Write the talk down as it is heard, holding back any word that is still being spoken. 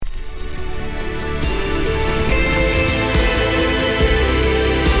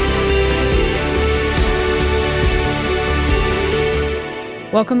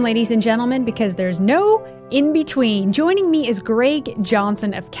Welcome, ladies and gentlemen, because there's no in between. Joining me is Greg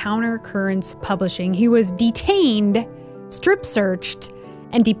Johnson of Countercurrents Publishing. He was detained, strip searched,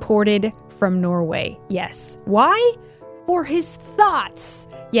 and deported from Norway. Yes. Why? For his thoughts.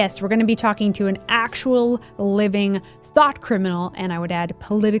 Yes, we're going to be talking to an actual living thought criminal, and I would add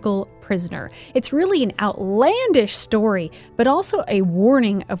political prisoner. It's really an outlandish story, but also a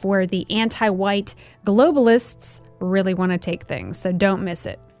warning of where the anti-white globalists really want to take things, so don't miss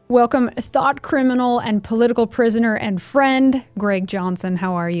it. Welcome, thought criminal and political prisoner and friend, Greg Johnson.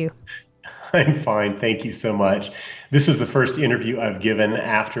 How are you? I'm fine. Thank you so much. This is the first interview I've given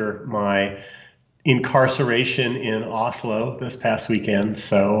after my incarceration in Oslo this past weekend,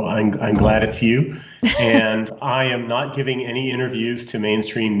 so I'm glad it's you. And I am not giving any interviews to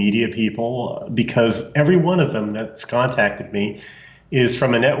mainstream media people because every one of them that's contacted me is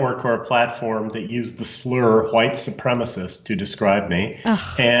from a network or a platform that used the slur white supremacist to describe me. Ugh.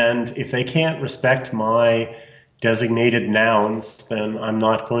 And if they can't respect my designated nouns, then I'm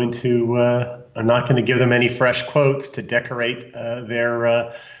not going to give them any fresh quotes to decorate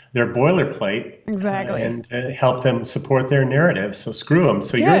their boilerplate. Exactly. And help them support their narrative. So screw them.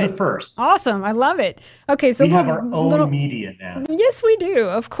 So Good. You're the first. Awesome. I love it. Okay, so we have our own media now. Yes, we do.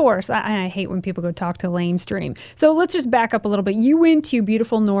 Of course. I hate when people go talk to lamestream. So let's just back up a little bit. You went to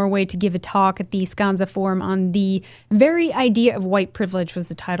beautiful Norway to give a talk at the Skansa Forum on the very idea of white privilege was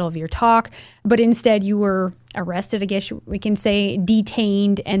the title of your talk, but instead you were arrested, I guess we can say,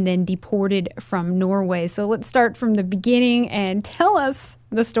 detained, and then deported from Norway. So let's start from the beginning and tell us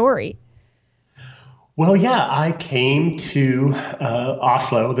the story. Well, yeah, I came to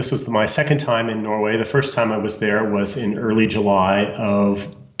Oslo. This was my second time in Norway. The first time I was there was in early July of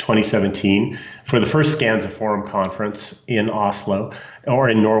 2017 for the first Skansa Forum conference in Oslo, or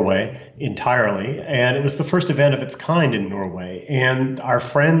in Norway entirely. And it was the first event of its kind in Norway. And our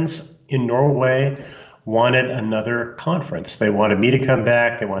friends in Norway wanted another conference. They wanted me to come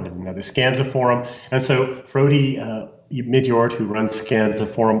back. They wanted another Skansa Forum. And so Frode Midjord, who runs Skansa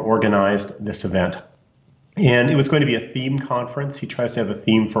Forum, organized this event. And it was going to be a theme conference. He tries to have a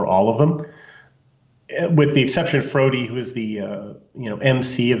theme for all of them, with the exception of Frode, who is the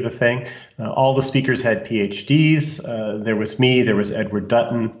MC of the thing. All the speakers had PhDs. There was me. There was Edward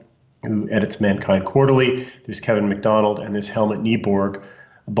Dutton, who edits Mankind Quarterly. There's Kevin McDonald, and there's Helmut Nieborg,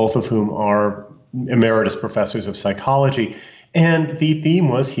 both of whom are emeritus professors of psychology. And the theme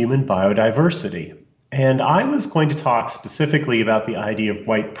was human biodiversity. And I was going to talk specifically about the idea of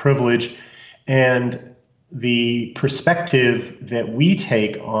white privilege and the perspective that we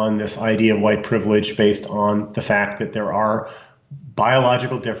take on this idea of white privilege based on the fact that there are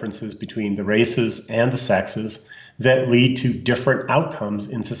biological differences between the races and the sexes that lead to different outcomes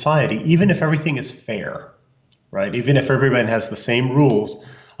in society, even if everything is fair, right? Even if everyone has the same rules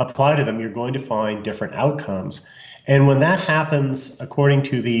apply to them, you're going to find different outcomes. And when that happens, according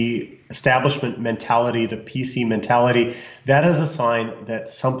to the establishment mentality, the PC mentality, that is a sign that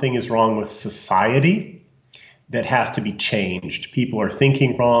something is wrong with society that has to be changed. People are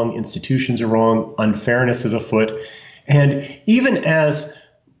thinking wrong, institutions are wrong, unfairness is afoot. And even as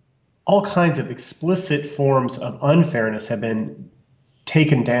all kinds of explicit forms of unfairness have been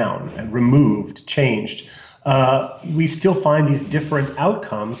taken down and removed, changed, we still find these different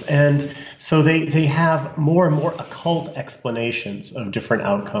outcomes. And so they have more and more occult explanations of different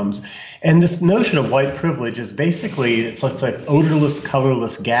outcomes. And this notion of white privilege is basically, it's like odorless,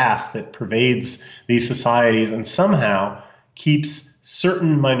 colorless gas that pervades these societies and somehow keeps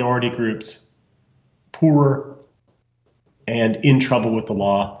certain minority groups poorer and in trouble with the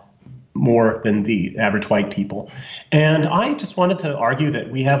law more than the average white people. And I just wanted to argue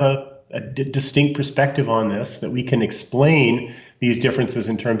that we have a distinct perspective on this, that we can explain these differences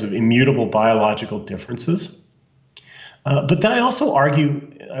in terms of immutable biological differences. But then I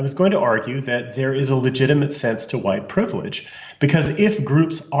was going to argue that there is a legitimate sense to white privilege, because if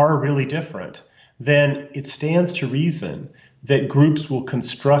groups are really different, then it stands to reason that groups will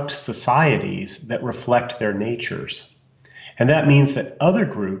construct societies that reflect their natures. And that means that other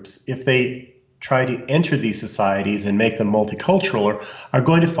groups, if they try to enter these societies and make them multicultural, are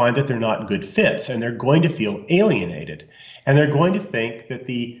going to find that they're not good fits, and they're going to feel alienated. And they're going to think that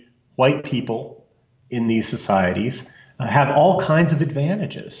the white people in these societies have all kinds of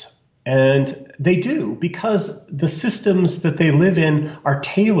advantages. And they do, because the systems that they live in are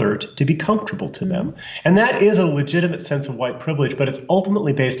tailored to be comfortable to them. And that is a legitimate sense of white privilege, but it's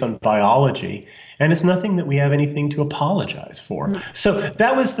ultimately based on biology. And it's nothing that we have anything to apologize for. So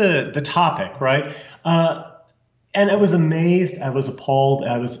that was the topic, right? And I was amazed, I was appalled,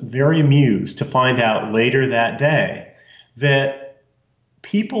 I was very amused to find out later that day that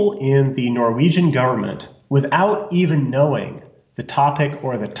people in the Norwegian government, without even knowing the topic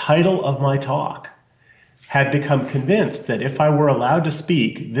or the title of my talk, had become convinced that if I were allowed to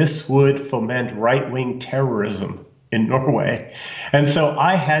speak, this would foment right-wing terrorism in Norway. And so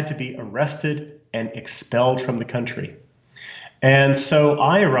I had to be arrested and expelled from the country. And so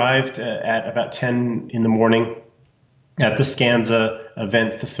I arrived at about 10 in the morning at the Skansa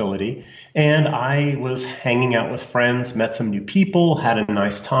event facility, and I was hanging out with friends, met some new people, had a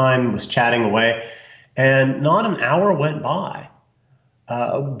nice time, was chatting away, and not an hour went by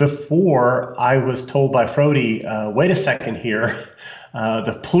before I was told by Frody, wait a second here,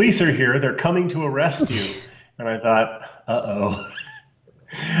 the police are here, they're coming to arrest you. And I thought, uh-oh.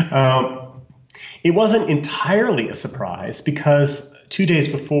 It wasn't entirely a surprise because 2 days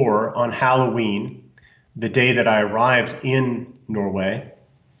before, on Halloween, the day that I arrived in Norway,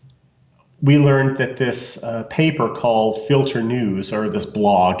 we learned that this paper called Filter News, or this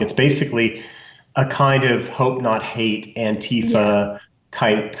blog, it's basically a kind of hope not hate Antifa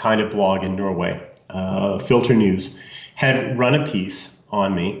kind of blog in Norway. Filter News had run a piece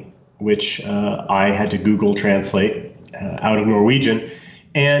on me, which I had to Google translate out of Norwegian.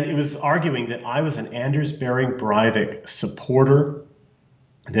 And it was arguing that I was an Anders Behring Breivik supporter,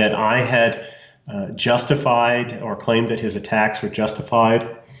 that I had justified or claimed that his attacks were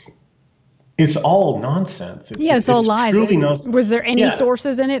justified. It's all nonsense. It's all lies. Was there any Yeah.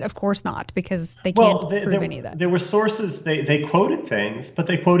 sources in it? Of course not, because they can't prove any of that. There were sources. They quoted things, but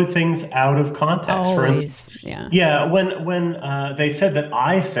they quoted things out of context. Always. For instance, when they said that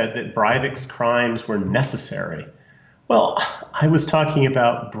I said that Breivik's crimes were necessary. Well, I was talking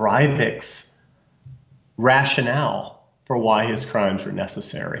about Breivik's rationale for why his crimes were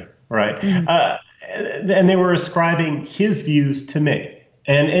necessary, right? Mm-hmm. And they were ascribing his views to me.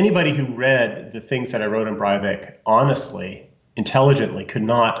 And anybody who read the things that I wrote on Breivik honestly, intelligently, could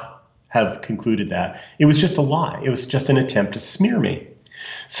not have concluded that. It was just a lie. It was just an attempt to smear me.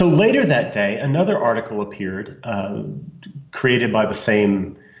 So later that day, another article appeared, created by the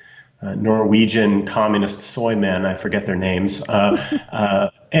same Norwegian communist soy men, I forget their names,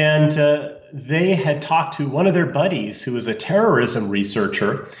 and they had talked to one of their buddies who was a terrorism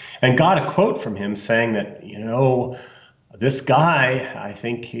researcher and got a quote from him saying that, this guy, I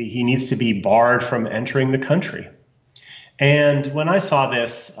think he needs to be barred from entering the country. And when I saw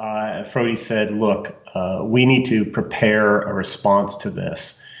this, Frody said, look, we need to prepare a response to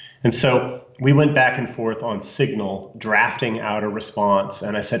this. And so we went back and forth on Signal, drafting out a response.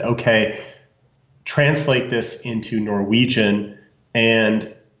 And I said, okay, translate this into Norwegian.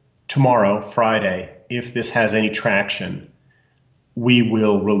 And tomorrow, Friday, if this has any traction, we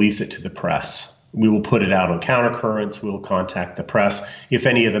will release it to the press. We will put it out on Countercurrents. We'll contact the press. If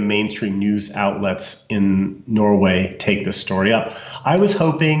any of the mainstream news outlets in Norway take this story up, I was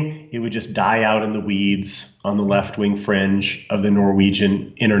hoping it would just die out in the weeds on the left-wing fringe of the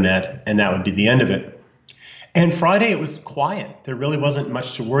Norwegian internet, and that would be the end of it. And Friday, it was quiet. There really wasn't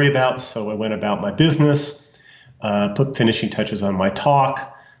much to worry about, so I went about my business, put finishing touches on my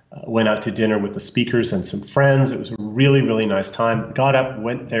talk, went out to dinner with the speakers and some friends. It was a really, really nice time. Got up,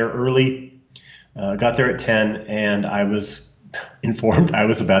 went there early, got there at 10, and I was informed I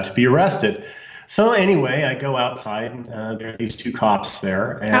was about to be arrested. So anyway, I go outside, and there are these two cops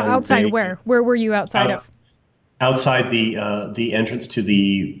there. And outside where? Where were you outside of? Outside the entrance to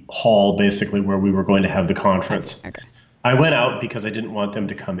the hall, basically, where we were going to have the conference. Okay. I went out because I didn't want them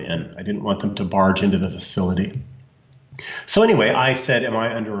to come in. I didn't want them to barge into the facility. So anyway, I said, am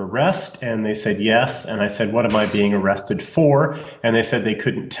I under arrest? And they said yes. And I said, what am I being arrested for? And they said they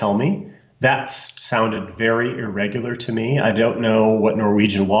couldn't tell me. That sounded very irregular to me. I don't know what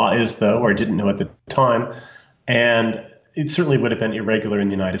Norwegian law is, though, or I didn't know at the time. And it certainly would have been irregular in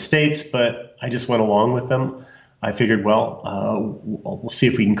the United States, but I just went along with them. I figured, we'll see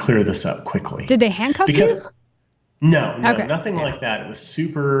if we can clear this up quickly. Did they handcuff you? No, nothing like that. It was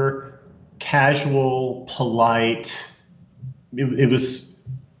super casual, polite. It was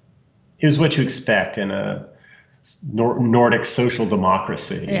what you expect in a Nordic social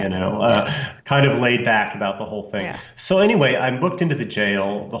democracy, kind of laid back about the whole thing. Yeah. So anyway, I'm booked into the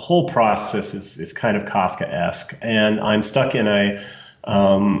jail. The whole process is kind of Kafkaesque, and I'm stuck in a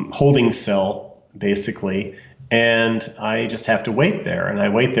holding cell, basically, and I just have to wait there. And I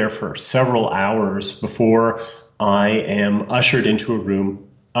wait there for several hours before I am ushered into a room.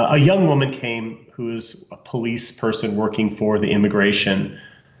 A young woman came who is a police person working for the immigration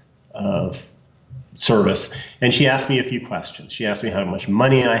service. And she asked me a few questions. She asked me how much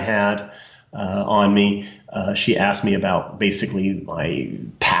money I had, on me. She asked me about basically my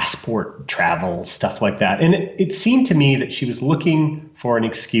passport, travel, stuff like that. And it seemed to me that she was looking for an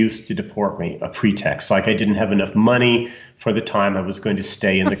excuse to deport me, a pretext, like I didn't have enough money for the time I was going to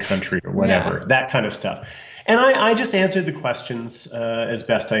stay in the country or whatever, that kind of stuff. And I just answered the questions as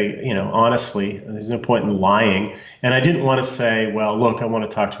best honestly, there's no point in lying. And I didn't want to say, well, look, I want to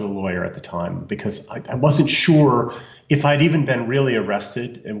talk to a lawyer at the time, because I wasn't sure if I'd even been really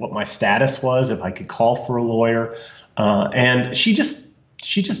arrested and what my status was, if I could call for a lawyer. And she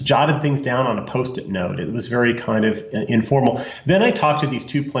just jotted things down on a Post-it note. It was very kind of informal. Then I talked to these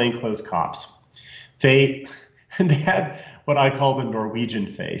two plainclothes cops. They had what I call the Norwegian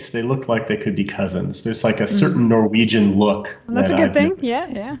face. They looked like they could be cousins. There's like a certain Norwegian look. Well, that's a good thing.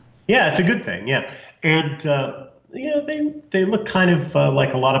 Yeah. Yeah, it's a good thing. Yeah. And, they look kind of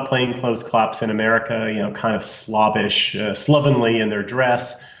like a lot of plainclothes cops in America, kind of slobbish, slovenly in their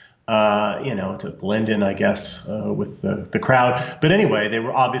dress, to blend in, I guess, with the crowd. But anyway, they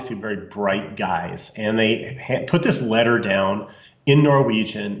were obviously very bright guys. And they put this letter down in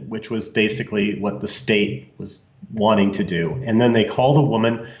Norwegian, which was basically what the state was wanting to do. And then they called a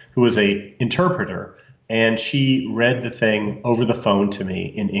woman who was a interpreter, and she read the thing over the phone to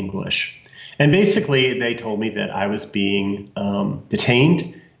me in English. And basically, they told me that I was being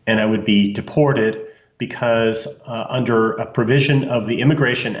detained and I would be deported because under a provision of the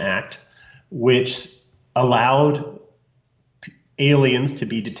Immigration Act, which allowed aliens to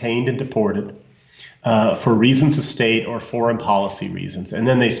be detained and deported for reasons of state or foreign policy reasons. And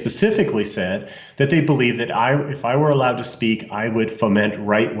then they specifically said that they believed that if I were allowed to speak, I would foment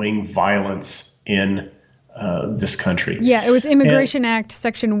right-wing violence in this country. Yeah, it was Immigration Act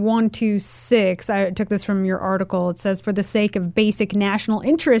Section 126. I took this from your article. It says, for the sake of basic national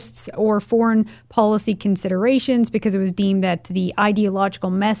interests or foreign policy considerations, because it was deemed that the ideological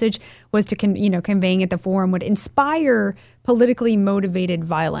message was to, conveying at the forum would inspire politically motivated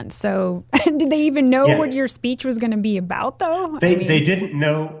violence. So did they even know what your speech was going to be about, though? They didn't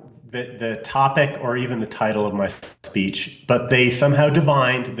know the topic or even the title of my speech, but they somehow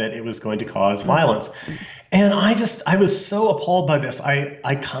divined that it was going to cause violence. And I was so appalled by this.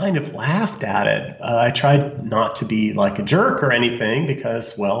 I kind of laughed at it. I tried not to be like a jerk or anything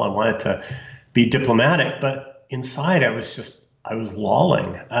because, well, I wanted to be diplomatic, but inside I was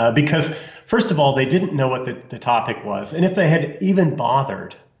lolling because, first of all, they didn't know what the topic was. And if they had even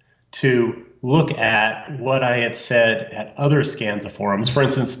bothered to look at what I had said at other Skansa forums, for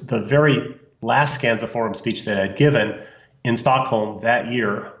instance, the very last Skansa forum speech that I'd given in Stockholm that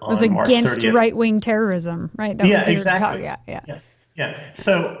year on March 30th. It was against right-wing terrorism, right? Exactly. Yeah.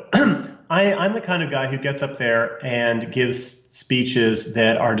 So I'm the kind of guy who gets up there and gives speeches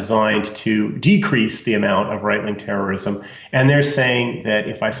that are designed to decrease the amount of right-wing terrorism. And they're saying that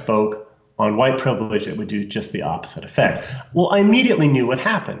if I spoke on white privilege, it would do just the opposite effect. Well, I immediately knew what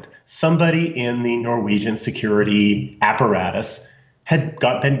happened. Somebody in the Norwegian security apparatus had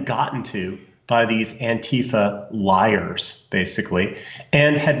been gotten to by these Antifa liars, basically,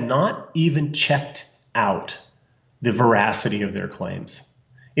 and had not even checked out the veracity of their claims.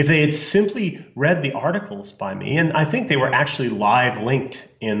 If they had simply read the articles by me, and I think they were actually live linked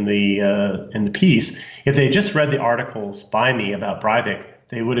in the piece, if they had just read the articles by me about Breivik,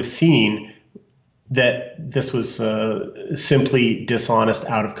 they would have seen that this was simply dishonest,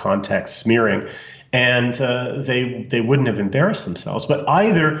 out of context smearing, and they wouldn't have embarrassed themselves. But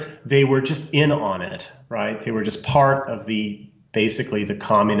either they were just in on it, right? They were just part of basically the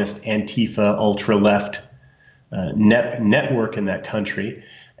communist Antifa ultra-left network in that country,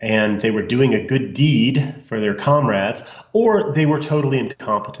 and they were doing a good deed for their comrades, or they were totally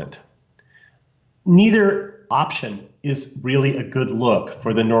incompetent. Neither option is really a good look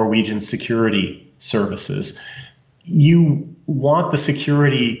for the Norwegian security services. You want the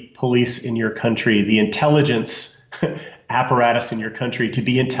security police in your country, the intelligence apparatus in your country to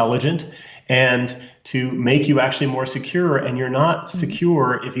be intelligent and to make you actually more secure. And you're not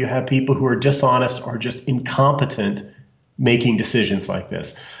secure if you have people who are dishonest or just incompetent making decisions like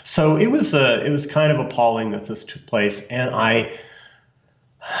this. So it was kind of appalling that this took place. And I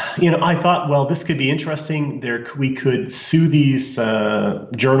thought, well, this could be interesting. We could sue these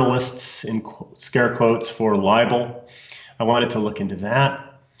journalists, in scare quotes, for libel. I wanted to look into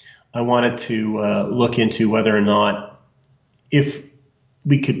that. I wanted to look into whether or not, if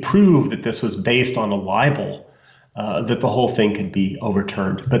we could prove that this was based on a libel, that the whole thing could be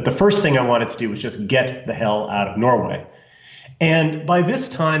overturned. But the first thing I wanted to do was just get the hell out of Norway. And by this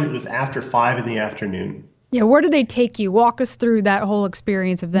time, it was after 5 p.m. Yeah, where did they take you? Walk us through that whole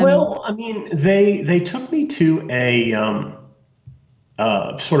experience of them. Well, I mean, they took me to a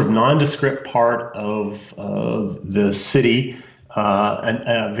sort of nondescript part of the city,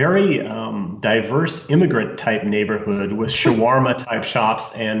 a very diverse immigrant type neighborhood with shawarma type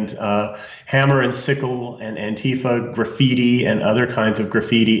shops and hammer and sickle and Antifa graffiti and other kinds of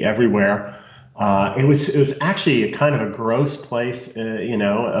graffiti everywhere. It was actually a kind of a gross place,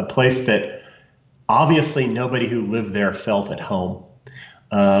 a place that obviously nobody who lived there felt at home.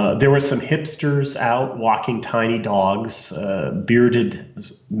 There were some hipsters out walking tiny dogs, bearded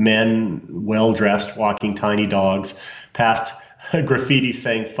men, well-dressed, walking tiny dogs, past graffiti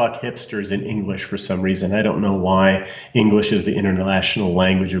saying "fuck hipsters" in English for some reason. I don't know why English is the international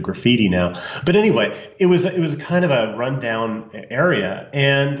language of graffiti now. But anyway, it was a kind of a rundown area,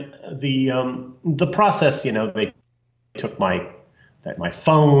 and the process, they took my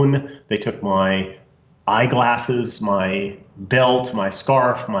phone, they took my eyeglasses, my belt, my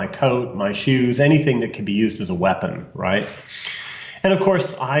scarf, my coat, my shoes, anything that could be used as a weapon, right? And of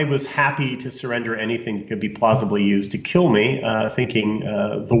course, I was happy to surrender anything that could be plausibly used to kill me, thinking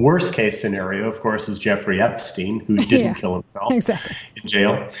the worst case scenario, of course, is Jeffrey Epstein, who didn't kill himself in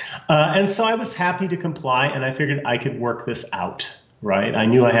jail. And so I was happy to comply, and I figured I could work this out, right? I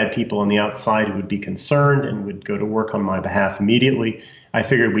knew I had people on the outside who would be concerned and would go to work on my behalf immediately. I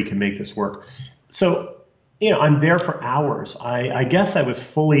figured we could make this work. So, I'm there for hours. I guess I was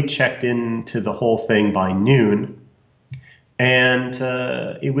fully checked into the whole thing by noon. And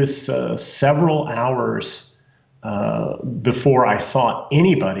it was several hours before I saw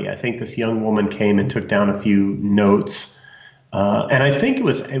anybody. I think this young woman came and took down a few notes. And I think it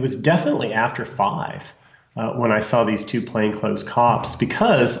was definitely after 5 when I saw these 2 plainclothes cops,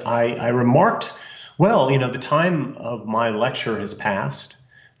 because I remarked, well, the time of my lecture has passed.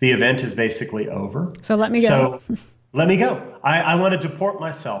 The event is basically over. So let me go. So let me go. I want to deport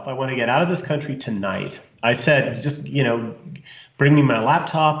myself. I want to get out of this country tonight. I said, just, bring me my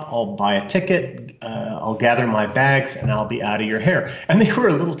laptop. I'll buy a ticket. I'll gather my bags and I'll be out of your hair. And they were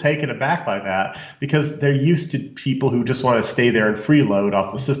a little taken aback by that, because they're used to people who just want to stay there and freeload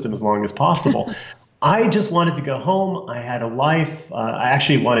off the system as long as possible. I just wanted to go home. I had a life. I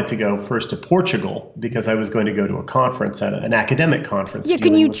actually wanted to go first to Portugal because I was going to go to a conference, an academic conference. Yeah,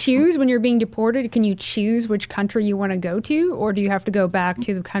 can you choose when you're being deported? Can you choose which country you want to go to, or do you have to go back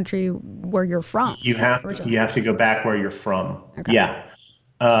to the country where you're from? You have to go back where you're from. Okay. Yeah,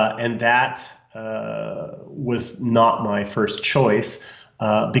 and that was not my first choice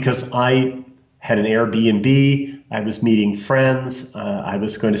because I had an Airbnb. I was meeting friends. I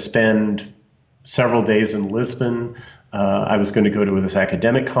was going to spend several days in Lisbon. I was going to go to this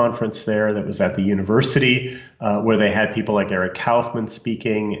academic conference there that was at the university where they had people like Eric Kaufman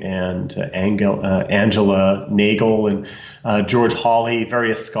speaking and Angela Nagel and George Hawley,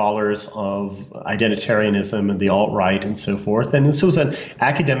 various scholars of identitarianism and the alt-right and so forth. And this was an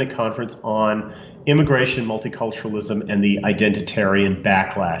academic conference on immigration, multiculturalism, and the identitarian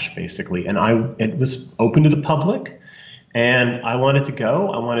backlash, basically. And it was open to the public. And I wanted to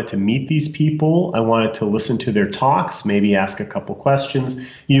go. I wanted to meet these people. I wanted to listen to their talks, maybe ask a couple questions,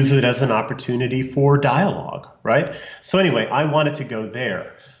 use it as an opportunity for dialogue, right? So anyway, I wanted to go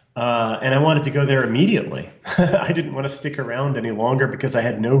there. And I wanted to go there immediately. I didn't want to stick around any longer because I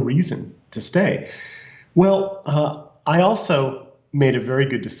had no reason to stay. Well, I also made a very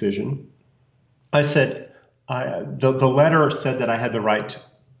good decision. I said, the letter said that I had the right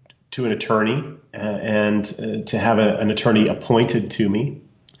to an attorney and to have an attorney appointed to me.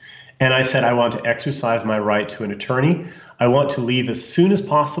 And I said, I want to exercise my right to an attorney. I want to leave as soon as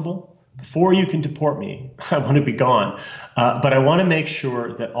possible before you can deport me. I want to be gone. But I want to make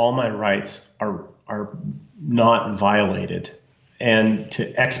sure that all my rights are not violated and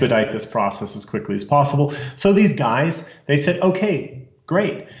to expedite this process as quickly as possible. So these guys, they said, okay,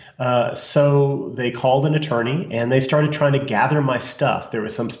 great. So they called an attorney and they started trying to gather my stuff. There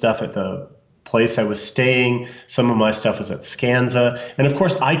was some stuff at the place I was staying. Some of my stuff was at Scanza. And of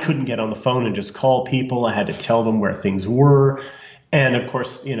course, I couldn't get on the phone and just call people. I had to tell them where things were. And of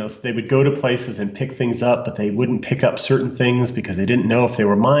course, they would go to places and pick things up, but they wouldn't pick up certain things because they didn't know if they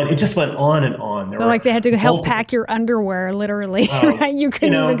were mine. It just went on and on. So like they had to help pack your underwear, literally, right? You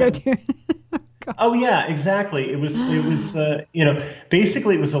couldn't even go to Oh yeah, exactly. It was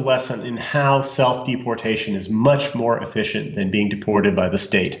basically it was a lesson in how self-deportation is much more efficient than being deported by the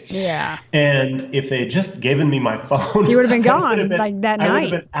state. Yeah. And if they had just given me my phone, you would have been gone like that night. I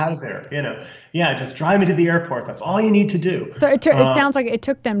would have been out of there. Yeah, just drive me to the airport. That's all you need to do. So it sounds like it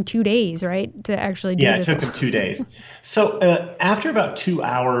took them 2 days, right, to actually do this? Yeah, it took them 2 days. So after about 2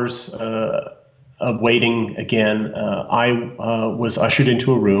 hours of waiting again, I was ushered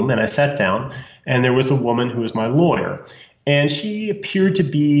into a room and I sat down, and there was a woman who was my lawyer. And she appeared to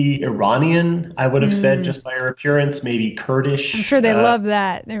be Iranian, I would have said, just by her appearance, maybe I'm Kurdish. sure they love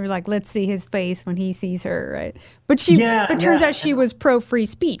that. They were like, let's see his face when he sees her, right? Yeah, But turns out she was pro free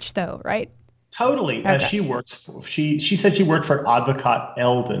speech, though, right? totally. Okay. She said she worked for Advocat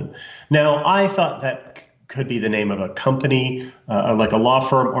Eldon. Now, I thought that could be the name of a company, like a law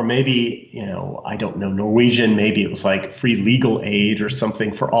firm, or maybe, I don't know, Norwegian. Maybe it was like Free Legal Aid or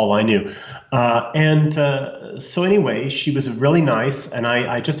something, for all I knew. So anyway, she was really nice, and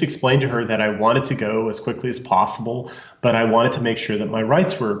I just explained to her that I wanted to go as quickly as possible, but I wanted to make sure that my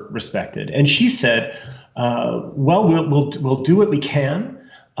rights were respected. And she said, "Well, we'll do what we can.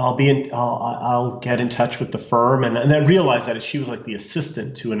 I'll get in touch with the firm," and I realized that she was like the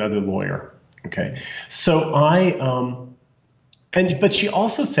assistant to another lawyer. Okay, so but she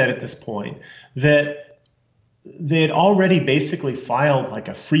also said at this point that they had already basically filed like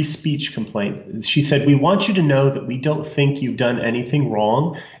a free speech complaint. She said, "We want you to know that we don't think you've done anything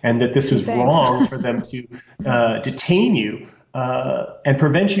wrong, and that this is wrong for them to detain you and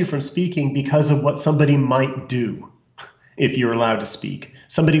prevent you from speaking because of what somebody might do if you're allowed to speak.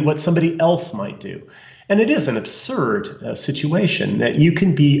 What somebody else might do." And it is an absurd situation that you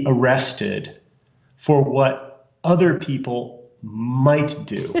can be arrested for what other people might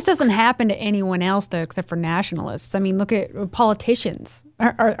do. This doesn't happen to anyone else, though, except for nationalists. I mean, look at politicians.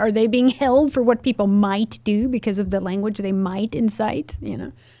 Are they being held for what people might do because of the language they might incite?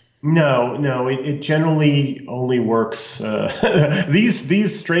 No, it generally only works.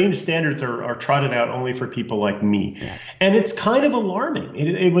 These strange standards are trotted out only for people like me. Yes. And it's kind of alarming.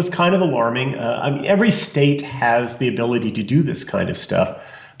 It was kind of alarming. I mean, every state has the ability to do this kind of stuff.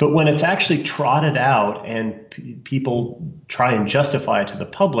 But when it's actually trotted out and people try and justify it to the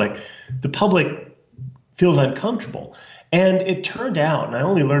public feels uncomfortable. And it turned out, and I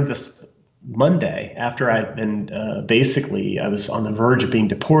only learned this Monday, after I'd been I was on the verge of being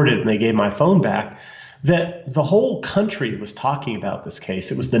deported and they gave my phone back, that the whole country was talking about this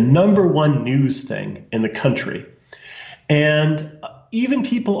case. It was the #1 news thing in the country. And even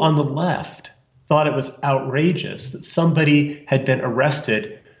people on the left thought it was outrageous that somebody had been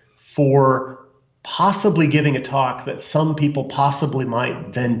arrested for possibly giving a talk that some people possibly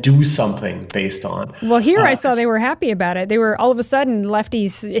might then do something based on. Well, here I saw they were happy about it. They were all of a sudden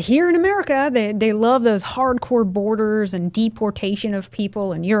lefties here in America. They love those hardcore borders and deportation of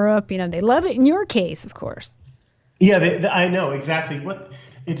people in Europe. They love it in your case, of course. Yeah, I know exactly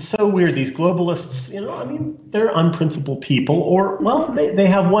it's so weird. These globalists, I mean, they're unprincipled people, or, well, they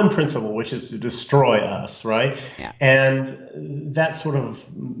have one principle, which is to destroy us, right? Yeah. And that sort of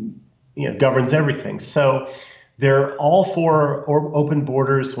governs everything. So they're all for open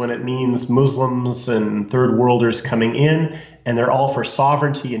borders when it means Muslims and third worlders coming in, and they're all for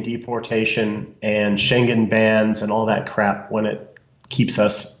sovereignty and deportation and Schengen bans and all that crap when it keeps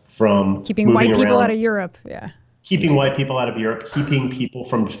us from keeping white people out of Europe. Yeah. Keeping white people out of Europe, keeping people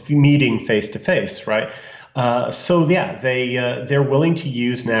from meeting face to face, right? They're willing to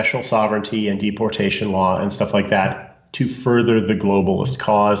use national sovereignty and deportation law and stuff like that to further the globalist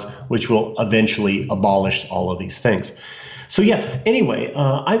cause, which will eventually abolish all of these things. So anyway,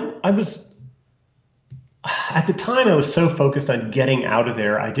 I was, at the time I was so focused on getting out of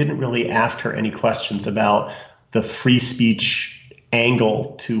there, I didn't really ask her any questions about the free speech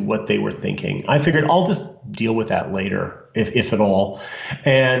angle to what they were thinking. I figured I'll just deal with that later, if at all.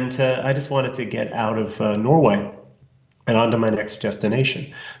 And I just wanted to get out of Norway and onto my next destination.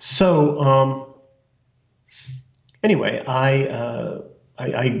 So, anyway,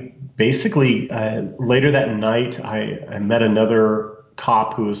 I basically later that night I met another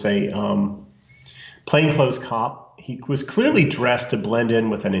cop who was a plainclothes cop. He was clearly dressed to blend in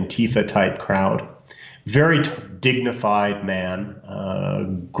with an Antifa type crowd. Very dignified man,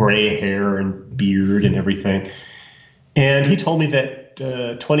 gray hair and beard and everything. And he told me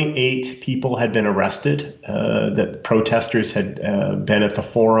that 28 people had been arrested, that protesters had been at the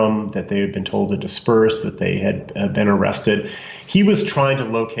forum, that they had been told to disperse, that they had been arrested. He was trying to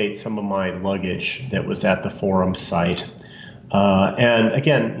locate some of my luggage that was at the forum site. And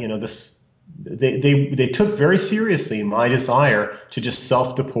again, they took very seriously my desire to just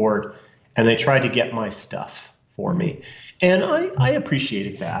self-deport, and they tried to get my stuff for me. And I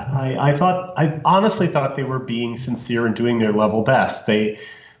appreciated that. I honestly thought they were being sincere and doing their level best. They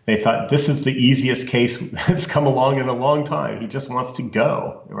thought this is the easiest case that's come along in a long time. He just wants to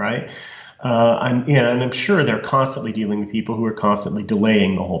go, right? And I'm sure they're constantly dealing with people who are constantly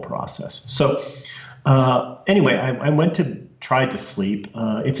delaying the whole process. So anyway, I went to try to sleep.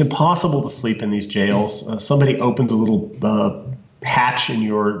 It's impossible to sleep in these jails. Somebody opens a little hatch in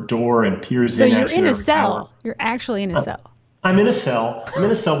your door and peers in. So you're in a cell. You're actually in a cell. I'm in a cell. I'm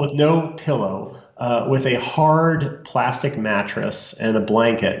in a cell with no pillow, with a hard plastic mattress and a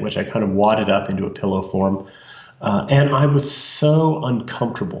blanket, which I kind of wadded up into a pillow form. And I was so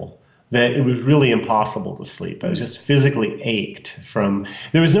uncomfortable that it was really impossible to sleep. I was just physically ached from,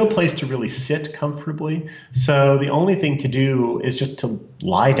 there was no place to really sit comfortably. So the only thing to do is just to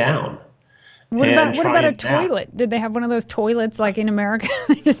lie down. What about a toilet? Did they have one of those toilets like in America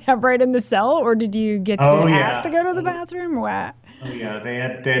they just have right in the cell, or did you get to ask to go to the bathroom? What? Oh yeah, they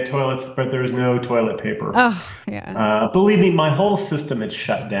had toilets, but there was no toilet paper. Oh yeah. Believe me, my whole system had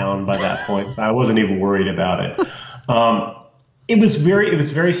shut down by that point, so I wasn't even worried about it. It was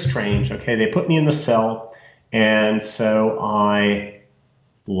very strange. Okay, they put me in the cell, and so I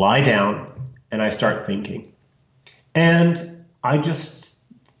lie down and I start thinking, and I just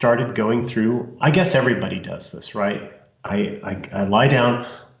started going through, I guess everybody does this, right? I lie down,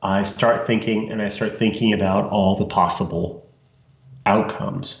 I start thinking, and I start thinking about all the possible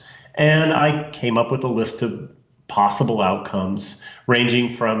outcomes. And I came up with a list of possible outcomes,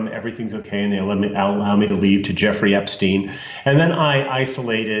 ranging from everything's okay and they allow me to leave to Jeffrey Epstein. And then I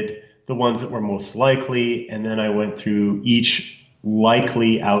isolated the ones that were most likely, and then I went through each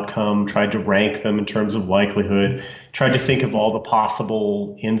likely outcome, tried to rank them in terms of likelihood, tried to think of all the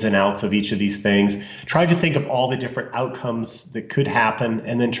possible ins and outs of each of these things, tried to think of all the different outcomes that could happen,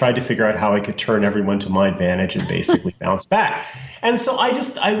 and then tried to figure out how I could turn everyone to my advantage and basically bounce back. And so I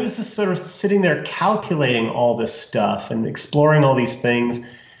was just sort of sitting there calculating all this stuff and exploring all these things,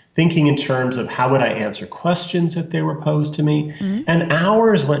 thinking in terms of how would I answer questions if they were posed to me. Mm-hmm. And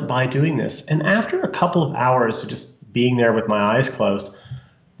hours went by doing this. And after a couple of hours of just being there with my eyes closed,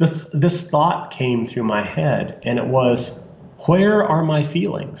 this thought came through my head, and it was, where are my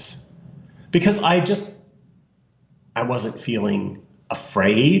feelings? Because I wasn't feeling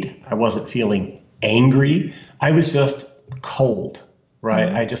afraid. I wasn't feeling angry. I was just cold, right?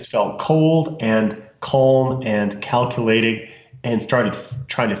 Mm-hmm. I just felt cold and calm and calculating and started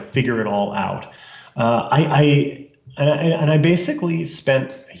trying to figure it all out. I basically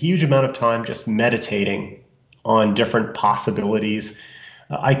spent a huge amount of time just meditating on different possibilities.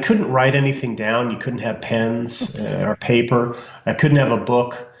 I couldn't write anything down. You couldn't have pens or paper. I couldn't have a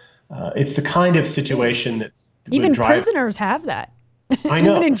book. It's the kind of situation that even prisoners have that. I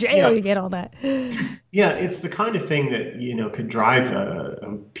know. Even in jail, you get all that. Yeah, it's the kind of thing that could drive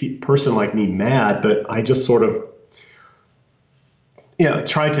a person like me mad. But I just sort of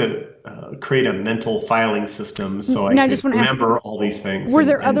tried to create a mental filing system so I could remember all these things. Were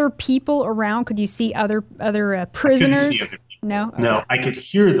there other people around? Could you see other prisoners? I couldn't see other people. No? Okay. No, I could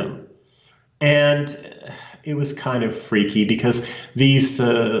hear them. And it was kind of freaky because these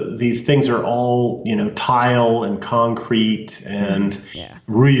things are all, tile and concrete and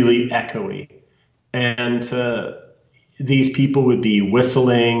really echoey. And these people would be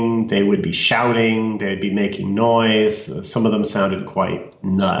whistling, they would be shouting, they'd be making noise. Some of them sounded quite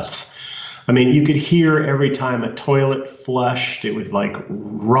nuts. I mean, you could hear every time a toilet flushed, it would like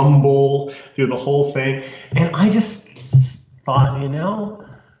rumble through the whole thing. And I just thought, I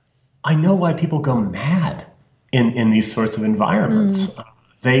know why people go mad in these sorts of environments.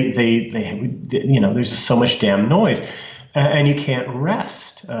 There's just so much damn noise. And you can't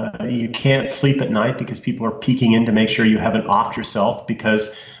rest. You can't sleep at night because people are peeking in to make sure you haven't offed yourself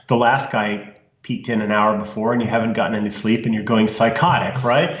because the last guy peeked in an hour before and you haven't gotten any sleep and you're going psychotic,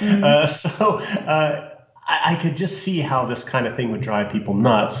 right? Mm-hmm. I could just see how this kind of thing would drive people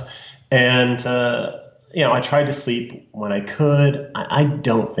nuts. And, I tried to sleep when I could. I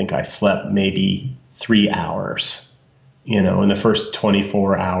don't think I slept maybe 3 hours, in the first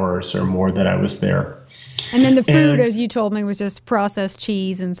 24 hours or more that I was there. And then the food, as you told me, was just processed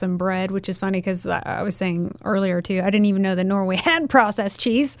cheese and some bread, which is funny because I was saying earlier, too, I didn't even know that Norway had processed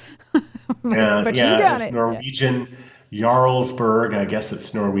cheese. but you got it. Norwegian Jarlsberg. I guess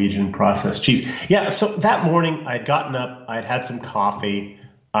it's Norwegian processed cheese. Yeah, so that morning I'd gotten up. I'd had some coffee.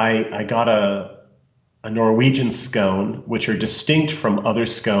 I got a Norwegian scone, which are distinct from other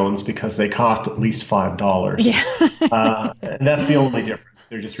scones because they cost at least $5. Yeah. And that's the only difference.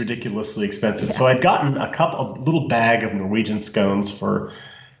 They're just ridiculously expensive. Yeah. So I'd gotten a little bag of Norwegian scones for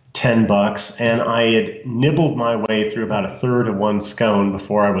 $10, and I had nibbled my way through about a third of one scone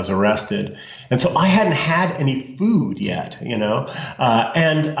before I was arrested. And so I hadn't had any food yet, and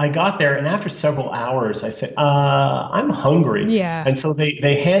I got there, and after several hours, I said, I'm hungry. Yeah. And so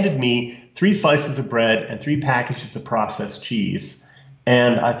they handed me 3 slices of bread and 3 packages of processed cheese.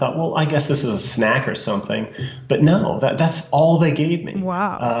 And I thought, well, I guess this is a snack or something. But no, that's all they gave me.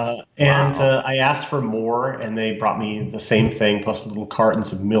 Wow. I asked for more, and they brought me the same thing plus little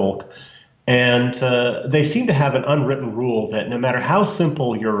cartons of milk. And they seem to have an unwritten rule that no matter how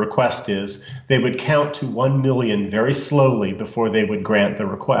simple your request is, they would count to 1 million very slowly before they would grant the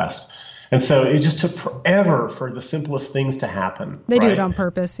request. And so it just took forever for the simplest things to happen. They do it on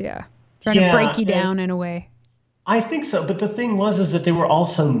purpose, yeah. Trying to break you down in a way. I think so. But the thing is that they were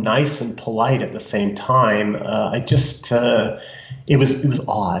also nice and polite at the same time. It was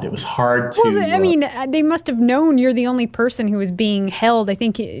odd. It was hard to. Well, I mean, they must have known you're the only person who was being held. I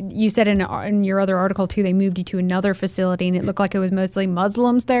think you said in your other article, too, they moved you to another facility and it looked like it was mostly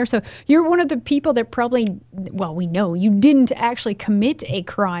Muslims there. So you're one of the people that probably, well, we know you didn't actually commit a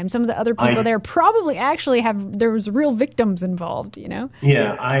crime. Some of the other people there probably actually there was real victims involved, you know?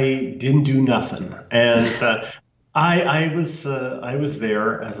 Yeah, I didn't do nothing. And I was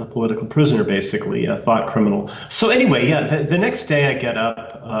there as a political prisoner, basically, a thought criminal. So anyway, yeah, the next day I get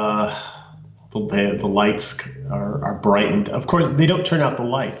up, the lights are brightened. Of course, they don't turn out the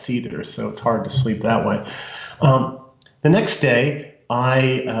lights either, so it's hard to sleep that way. The next day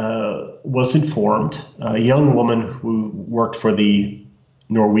I was informed, a young woman who worked for the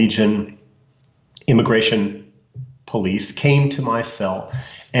Norwegian immigration police came to my cell.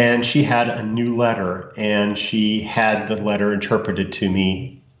 And she had a new letter, and she had the letter interpreted to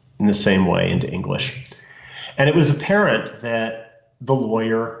me in the same way into English. And it was apparent that the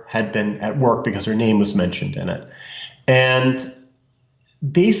lawyer had been at work because her name was mentioned in it. And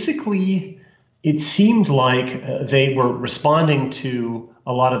basically, it seemed like they were responding to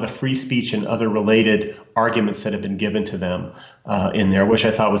a lot of the free speech and other related arguments that had been given to them in there, which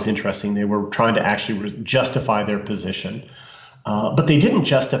I thought was interesting. They were trying to actually justify their position. But they didn't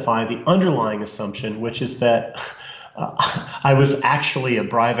justify the underlying assumption, which is that I was actually a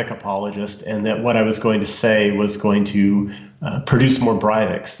Breivik apologist and that what I was going to say was going to produce more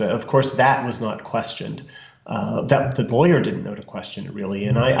Breiviks. Of course, that was not questioned. That the lawyer didn't know to question it, really.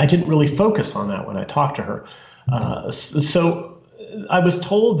 And I didn't really focus on that when I talked to her. So I was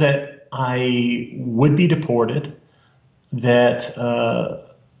told that I would be deported, that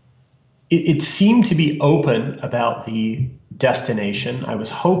it seemed to be open about the destination. I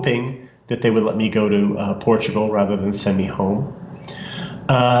was hoping that they would let me go to Portugal rather than send me home.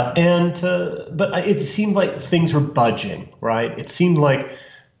 But it seemed like things were budging, right? It seemed like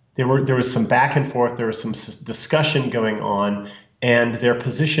there was some back and forth, there was some discussion going on, and their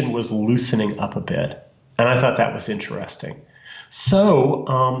position was loosening up a bit. And I thought that was interesting.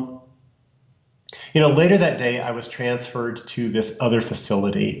 So, later that day, I was transferred to this other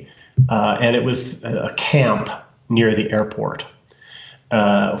facility, and it was a camp near the airport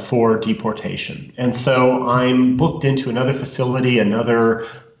for deportation. And so I'm booked into another facility, another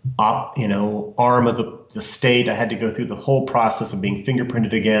arm of the state. I had to go through the whole process of being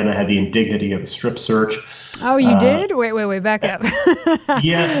fingerprinted again. I had the indignity of a strip search. Oh, you did? Wait, back up.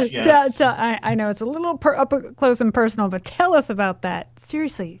 Yes. So, I know it's a little up close and personal, but tell us about that.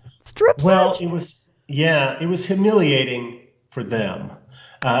 Seriously, strip search? Well, it was humiliating for them.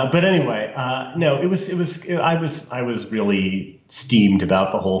 But anyway, no, it was. I was really steamed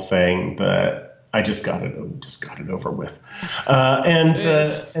about the whole thing, but I just got it over with.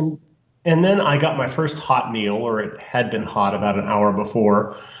 And then I got my first hot meal, or it had been hot about an hour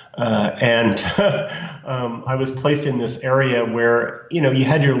before, and I was placed in this area where you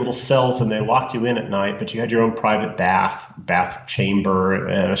had your little cells and they locked you in at night, but you had your own private bath chamber,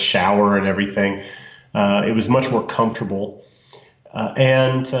 and a shower and everything. It was much more comfortable.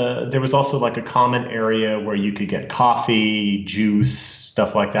 And there was also like a common area where you could get coffee, juice,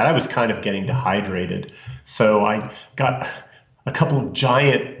 stuff like that. I was kind of getting dehydrated. So I got a couple of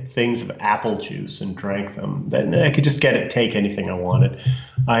giant things of apple juice and drank them. Then I could just take anything I wanted.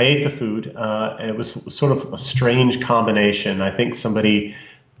 I ate the food. It was sort of a strange combination. I think somebody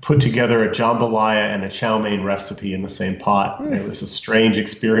put together a jambalaya and a chow mein recipe in the same pot. It was a strange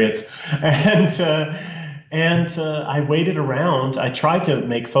experience. And I waited around. I tried to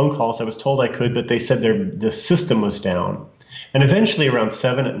make phone calls. I was told I could, but they said the system was down. And eventually around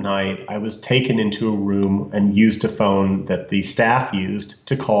 7 at night, I was taken into a room and used a phone that the staff used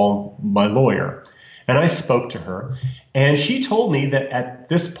to call my lawyer. And I spoke to her. And she told me that at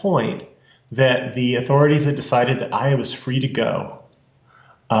this point, that the authorities had decided that I was free to go.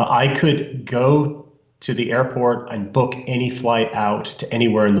 I could go to the airport and book any flight out to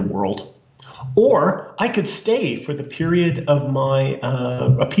anywhere in the world. Or I could stay for the period of my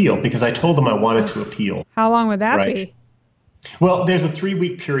appeal, because I told them I wanted to appeal. How long would that be? Well, there's a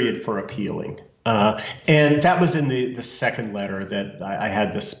 3-week period for appealing. And that was in the second letter, that I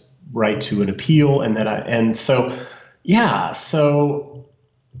had this right to an appeal. So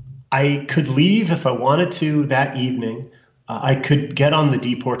I could leave if I wanted to that evening. I could get on the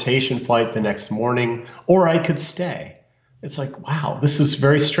deportation flight the next morning, or I could stay. It's like, wow, this is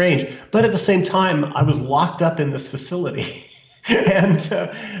very strange. But at the same time, I was locked up in this facility.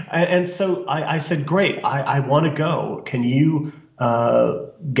 and so I said, great, I want to go. Can you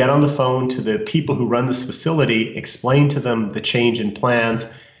get on the phone to the people who run this facility, explain to them the change in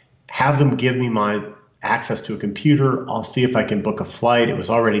plans, have them give me my access to a computer. I'll see if I can book a flight. It was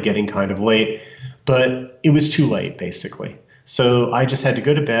already getting kind of late, but it was too late, basically. So I just had to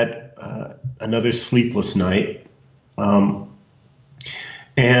go to bed, another sleepless night,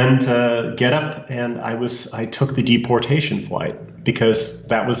 and get up, and I took the deportation flight because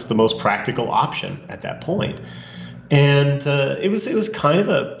that was the most practical option at that point. And it was kind of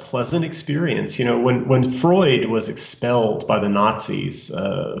a pleasant experience. You know, when Freud was expelled by the Nazis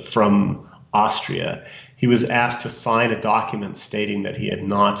from Austria, he was asked to sign a document stating that he had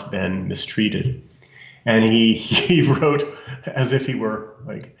not been mistreated. And he wrote as if he were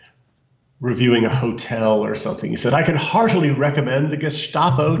like reviewing a hotel or something. He said, "I can heartily recommend the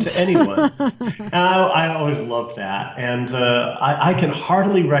Gestapo to anyone." And I always loved that. And I can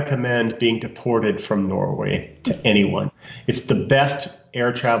heartily recommend being deported from Norway to anyone. It's the best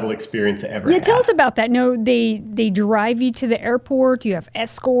air travel experience I ever had. Yeah, tell us about that. No, they drive you to the airport. You have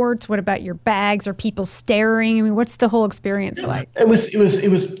escorts. What about your bags? Are people staring? I mean, what's the whole experience like? It was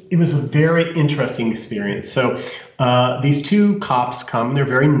a very interesting experience. So these two cops come. They're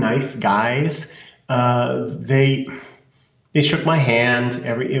very nice guys. They shook my hand.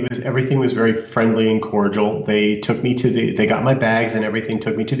 Everything was very friendly and cordial. They took me they got my bags and everything.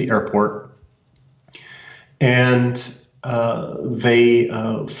 Took me to the airport, and they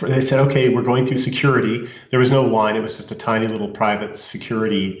said, okay, we're going through security. There was no line. It was just a tiny little private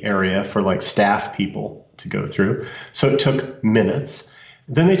security area for like staff people to go through. So it took minutes.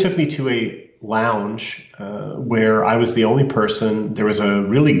 Then they took me to a lounge where I was the only person. There was a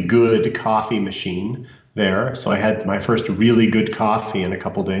really good coffee machine there. So I had my first really good coffee in a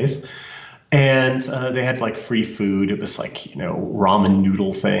couple days. And they had like free food. It was like, you know, ramen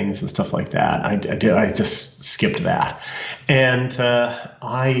noodle things and stuff like that. I just skipped that. And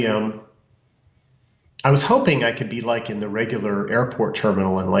I was hoping I could be like in the regular airport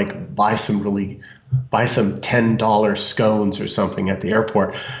terminal and like buy some $10 scones or something at the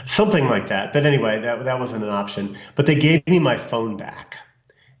airport, something like that. But anyway, that wasn't an option. But they gave me my phone back.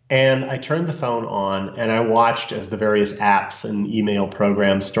 And I turned the phone on and I watched as the various apps and email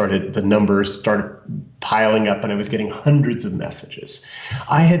programs the numbers started piling up, and I was getting hundreds of messages.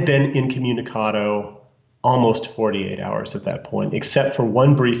 I had been incommunicado almost 48 hours at that point, except for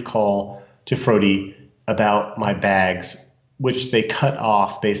one brief call to Frody about my bags, which they cut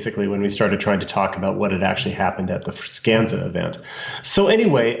off basically when we started trying to talk about what had actually happened at the Skanza event. So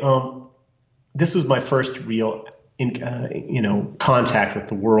anyway, this was my first real contact with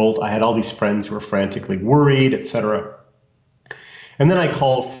the world. I had all these friends who were frantically worried, etc. And then I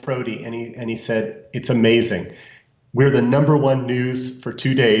called Frody, and he said, "It's amazing. We're the #1 news for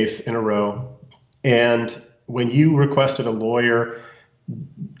 2 days in a row. And when you requested a lawyer,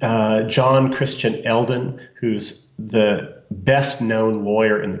 John Christian Eldon, who's the best known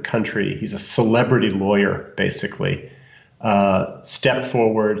lawyer in the country, he's a celebrity lawyer, basically, stepped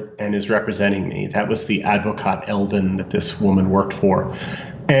forward and is representing me." That was the Advocat Eldon that this woman worked for.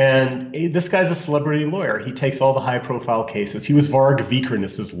 And this guy's a celebrity lawyer. He takes all the high-profile cases. He was Varg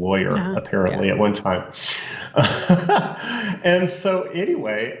Vikernes' lawyer, apparently, at one time. And so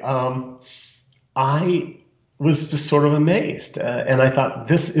anyway, I was just sort of amazed. And I thought,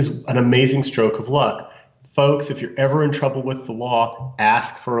 this is an amazing stroke of luck. Folks, if you're ever in trouble with the law,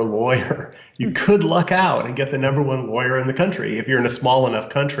 ask for a lawyer. You could luck out and get the #1 lawyer in the country if you're in a small enough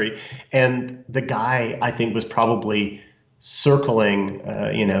country. And the guy, I think, was probably circling,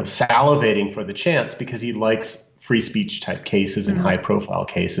 salivating for the chance because he likes free speech type cases and high profile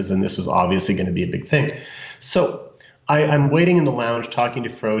cases. And this was obviously going to be a big thing. So I'm waiting in the lounge talking to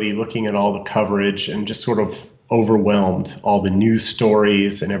Frody, looking at all the coverage and just sort of overwhelmed, all the news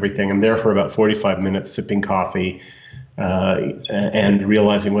stories and everything. I'm there for about 45 minutes sipping coffee and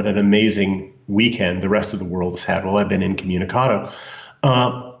realizing what an amazing weekend the rest of the world has had while I've been incommunicado.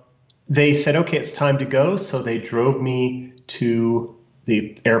 They said, okay, it's time to go. So they drove me to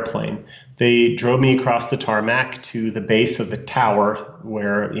the airplane. They drove me across the tarmac to the base of the tower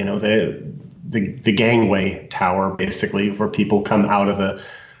where, you know, the gangway tower, basically, where people come out of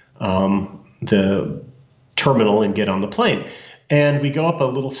the terminal and get on the plane. And we go up a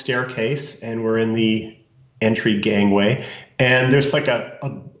little staircase and we're in the entry gangway, and there's like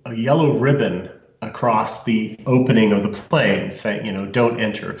a yellow ribbon across the opening of the plane saying, you know, don't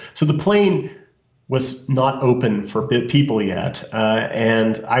enter. So the plane was not open for people yet,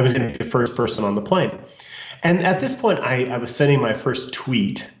 and I was going to be the first person on the plane. And at this point, I was sending my first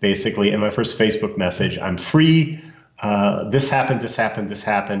tweet, basically, and my first Facebook message. I'm free. This happened, this happened, this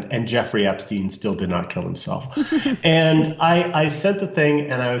happened. And Jeffrey Epstein still did not kill himself. And I sent the thing,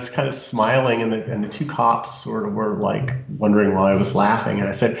 and I was kind of smiling, and the two cops sort of were like wondering why I was laughing. And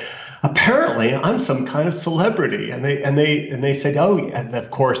I said, apparently I'm some kind of celebrity. And they said, oh, and of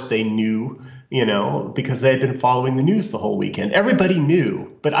course they knew, because they had been following the news the whole weekend. Everybody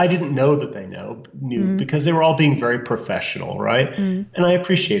knew, but I didn't know that they knew because they were all being very professional, right? And I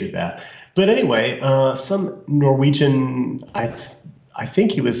appreciated that. But anyway, some Norwegian, I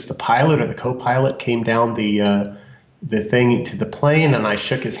think he was the pilot or the co-pilot, came down the thing to the plane, and I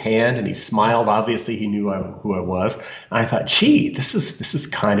shook his hand, and he smiled. Obviously, he knew who I was. And I thought, gee, this is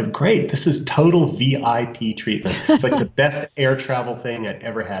kind of great. This is total VIP treatment. It's like the best air travel thing I'd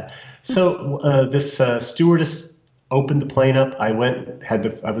ever had. So this stewardess opened the plane up. I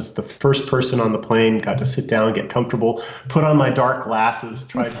was the first person on the plane, got to sit down, get comfortable, put on my dark glasses,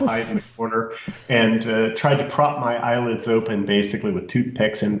 tried to hide in the corner, and tried to prop my eyelids open basically with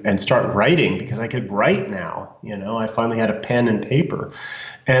toothpicks and start writing, because I could write now. I finally had a pen and paper.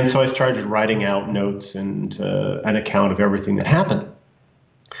 And so I started writing out notes and an account of everything that happened.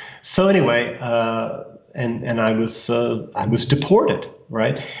 So anyway, and I was deported,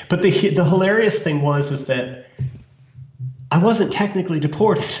 right? But the hilarious thing is that I wasn't technically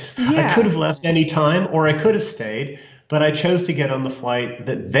deported. Yeah. I could have left any time, or I could have stayed, but I chose to get on the flight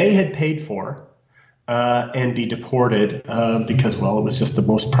that they had paid for and be deported because, well, it was just the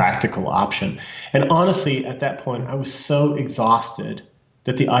most practical option. And honestly, at that point, I was so exhausted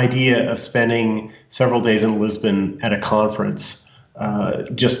that the idea of spending several days in Lisbon at a conference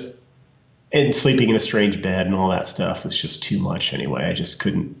and sleeping in a strange bed and all that stuff was just too much anyway. I just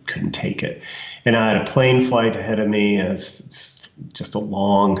couldn't take it. And I had a plane flight ahead of me, and it's just a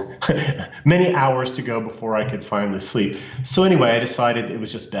long, many hours to go before I could finally sleep. So anyway, I decided it was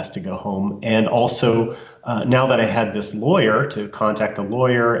just best to go home. And also, now that I had this lawyer, to contact a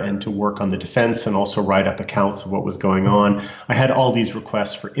lawyer and to work on the defense and also write up accounts of what was going on, I had all these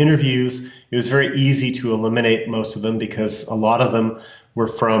requests for interviews. It was very easy to eliminate most of them because a lot of them were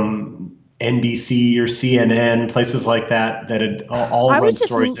from NBC or CNN, places like that had all run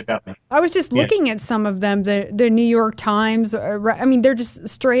stories about me. I was just looking at some of them. The New York Times, they're just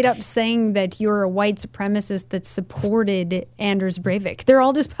straight up saying that you're a white supremacist that supported Anders Breivik. They're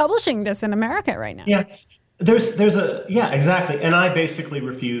all just publishing this in America right now. Yeah, exactly. And I basically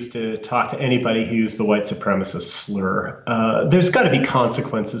refuse to talk to anybody who used the white supremacist slur. There's got to be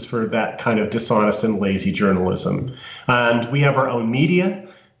consequences for that kind of dishonest and lazy journalism. And we have our own media.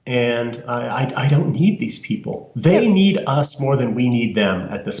 And I don't need these people. They need us more than we need them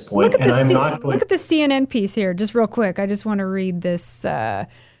at this point. Look at the CNN piece here, just real quick. I just want to read this.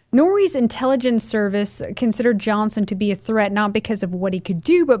 Norway's intelligence service considered Johnson to be a threat not because of what he could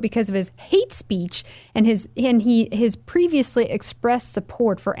do, but because of his hate speech and his previously expressed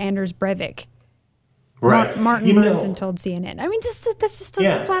support for Anders Breivik. Right. Martin Munson told CNN. I mean, that's just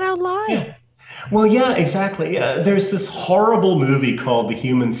a flat out lie. Yeah. Well, yeah, exactly. There's this horrible movie called The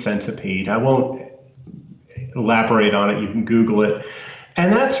Human Centipede. I won't elaborate on it. You can Google it.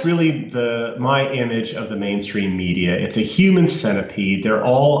 And that's really my image of the mainstream media. It's a human centipede. They're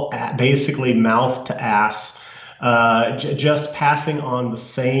all basically mouth to ass, just passing on the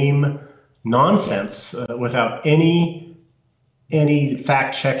same nonsense without any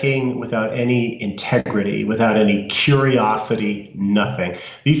fact checking, without any integrity, without any curiosity, nothing.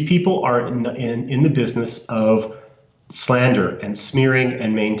 These people are in the business of slander and smearing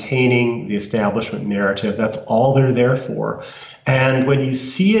and maintaining the establishment narrative. That's all they're there for. And when you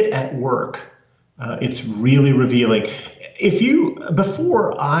see it at work, it's really revealing.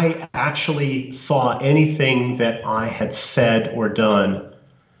 Before I actually saw anything that I had said or done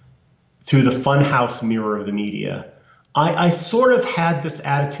through the funhouse mirror of the media, I sort of had this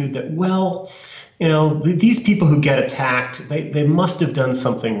attitude that, well, these people who get attacked, they must have done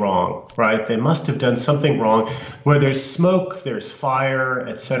something wrong, right? They must have done something wrong. Where there's smoke, there's fire,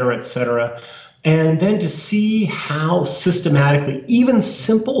 et cetera, et cetera. And then to see how systematically, even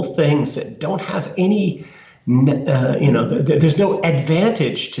simple things that don't have any, there's no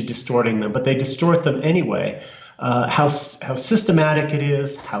advantage to distorting them, but they distort them anyway. How systematic it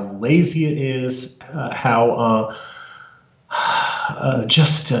is, how lazy it is, how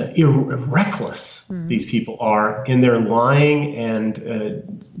reckless these people are in their lying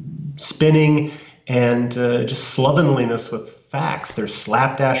and spinning and just slovenliness with facts. Their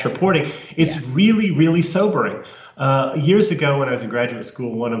slapdash reporting. It's really, really sobering. Years ago, when I was in graduate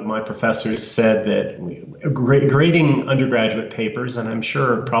school, one of my professors said that grading undergraduate papers, and I'm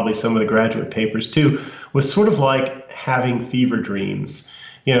sure probably some of the graduate papers too, was sort of like having fever dreams.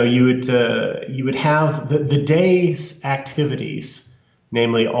 You would have the day's activities,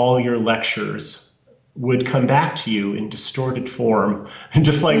 namely all your lectures, would come back to you in distorted form, and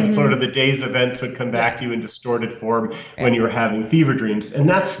just like sort of the day's events would come back to you in distorted form when you were having fever dreams. And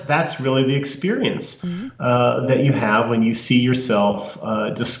that's really the experience that you have when you see yourself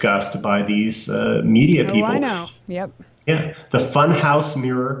discussed by these media people. Oh, I know. Yep. Yeah, the funhouse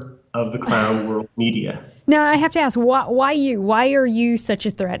mirror of the clown world media. Now, I have to ask, why you? Why are you such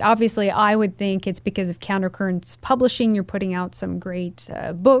a threat? Obviously, I would think it's because of Countercurrents Publishing. You're putting out some great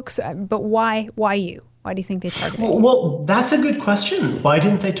books, but why you? Why do you think they targeted you? Well, that's a good question. Why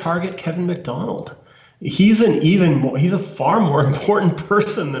didn't they target Kevin McDonald? He's a far more important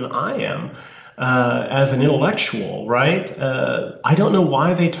person than I am as an intellectual, right? I don't know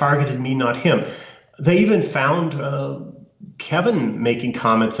why they targeted me, not him. They even found Kevin making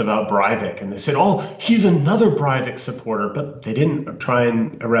comments about Breivik, and they said, oh, he's another Breivik supporter, but they didn't try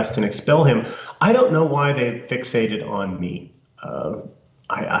and arrest and expel him. I don't know why they fixated on me.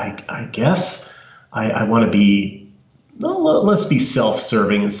 I guess I want to be, let's be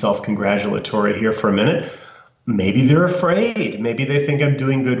self-serving and self-congratulatory here for a minute. Maybe they're afraid. Maybe they think I'm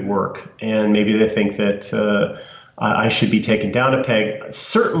doing good work, and maybe they think that I should be taken down a peg.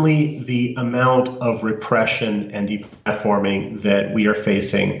 Certainly the amount of repression and deplatforming that we are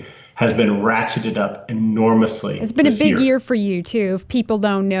facing has been ratcheted up enormously. It's been a big year for you, too. If people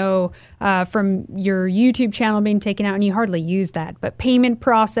don't know from your YouTube channel being taken out, and you hardly use that, but payment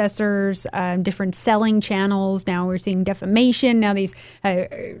processors, different selling channels. Now we're seeing defamation. Now these,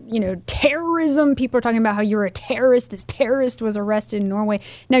 terrorism. People are talking about how you're a terrorist. This terrorist was arrested in Norway.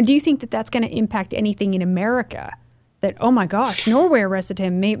 Now, do you think that that's going to impact anything in America? That, oh my gosh, Norway arrested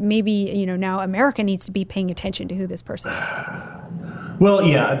him. Maybe now America needs to be paying attention to who this person is. Well,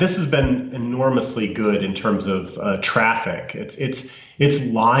 yeah, this has been enormously good in terms of traffic. It's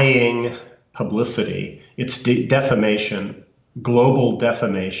lying publicity. It's defamation, global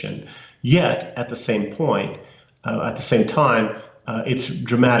defamation. Yet at the same time, it's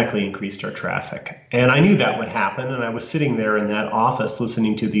dramatically increased our traffic. And I knew that would happen. And I was sitting there in that office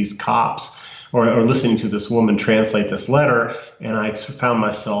listening to these cops or listening to this woman translate this letter, and I found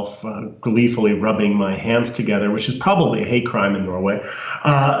myself gleefully rubbing my hands together, which is probably a hate crime in Norway.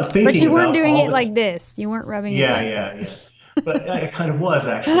 But you weren't doing it like this. You weren't rubbing it. Yeah. But I kind of was,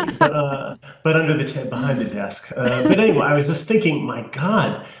 actually, but under behind the desk. But anyway, I was just thinking, my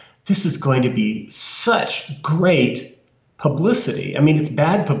God, this is going to be such great publicity. I mean, it's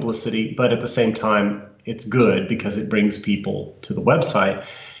bad publicity, but at the same time, it's good because it brings people to the website.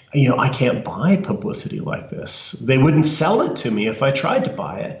 I can't buy publicity like this. They wouldn't sell it to me if I tried to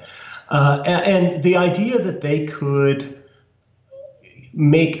buy it. And the idea that they could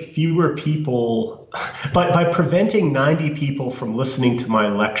make fewer people, by preventing 90 people from listening to my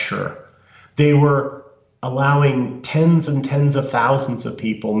lecture, they were allowing tens and tens of thousands of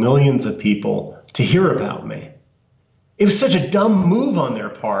people, millions of people to hear about me. It was such a dumb move on their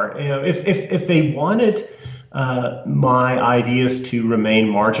part. If they wanted my ideas to remain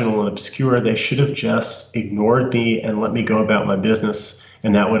marginal and obscure, they should have just ignored me and let me go about my business,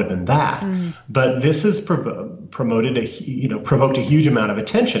 and that would have been that. But this has provoked a huge amount of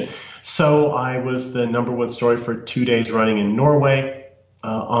attention. So I was the #1 story for 2 days running in Norway.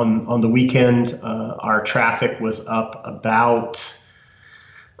 On the weekend, our traffic was up about,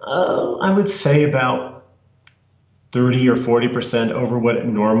 I would say about 30 or 40% over what it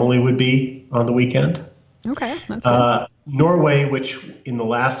normally would be on the weekend. Okay, that's good. Norway, which in the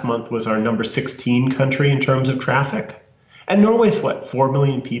last month was our number 16 country in terms of traffic. And Norway's 4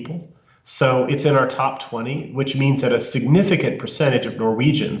 million people? So it's in our top 20, which means that a significant percentage of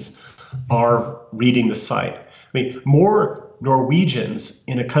Norwegians are reading the site. I mean, more Norwegians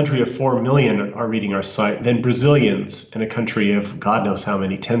in a country of 4 million are reading our site than Brazilians in a country of God knows how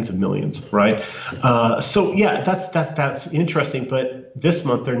many tens of millions, right? So yeah, that's interesting. But this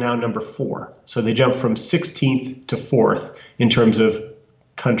month they're now number 4. So they jumped from 16th to 4th in terms of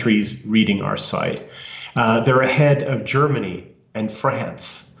countries reading our site. They're ahead of Germany and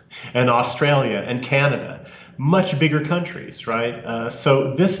France and Australia and Canada, much bigger countries, right?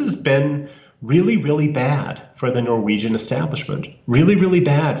 So this has been really, really bad for the Norwegian establishment. Really, really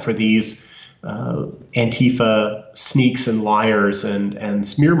bad for these Antifa sneaks and liars and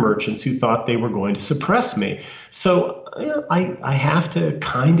smear merchants who thought they were going to suppress me. So I have to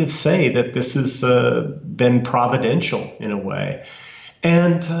kind of say that this has been providential in a way.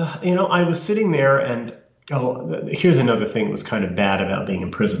 And, I was sitting there and Here's another thing that was kind of bad about being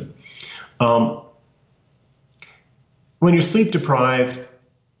in prison. Um, when you're sleep deprived,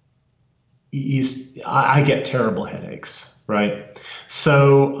 I get terrible headaches, right?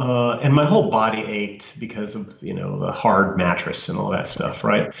 So, and my whole body ached because of, the hard mattress and all that stuff,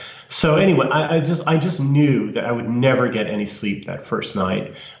 right? So anyway, I just knew that I would never get any sleep that first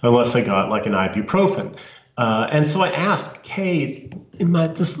night unless I got like an ibuprofen. And so I asked, hey, in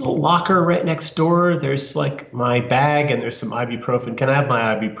this little locker right next door, there's like my bag and there's some ibuprofen. Can I have my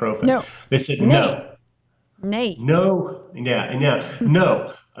ibuprofen? No. They said, no. Nay. No. Yeah.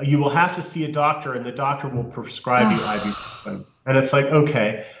 No. You will have to see a doctor, and the doctor will prescribe you ibuprofen. And it's like,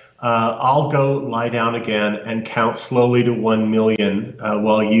 okay, I'll go lie down again and count slowly to 1 million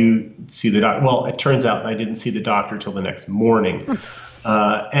while you see the doctor. Well, it turns out I didn't see the doctor till the next morning.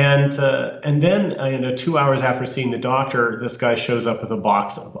 And then 2 hours after seeing the doctor, this guy shows up with a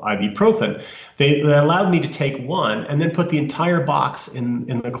box of ibuprofen. They allowed me to take one and then put the entire box in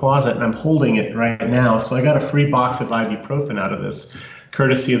the closet, and I'm holding it right now. So I got a free box of ibuprofen out of this,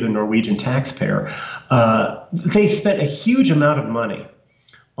 courtesy of the Norwegian taxpayer. They spent a huge amount of money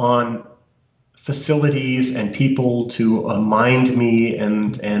on facilities and people to mind me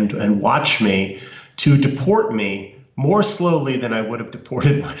and watch me, to deport me more slowly than I would have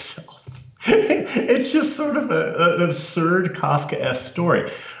deported myself. It's just sort of an absurd Kafkaesque story.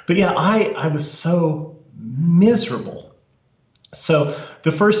 But yeah, I was so miserable. So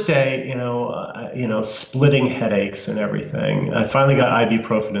the first day, splitting headaches and everything. I finally got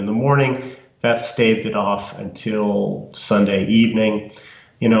ibuprofen in the morning. That staved it off until Sunday evening.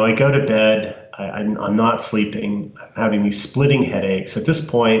 I go to bed. I'm not sleeping. I'm having these splitting headaches. At this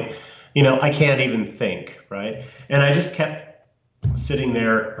point, I can't even think, right? And I just kept sitting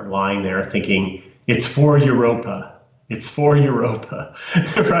there or lying there thinking, it's for Europa. It's for Europa,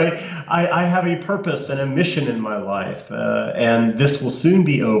 right? I have a purpose and a mission in my life, and this will soon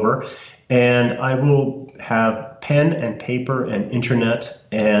be over, and I will have pen and paper and internet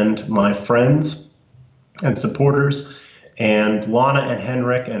and my friends and supporters and Lana and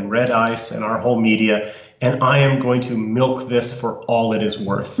Henrik and Red Ice and our whole media, and I am going to milk this for all it is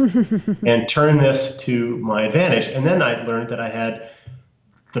worth and turn this to my advantage. And then I learned that I had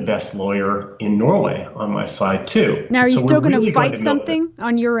the best lawyer in Norway on my side too. Now, are you still going to fight something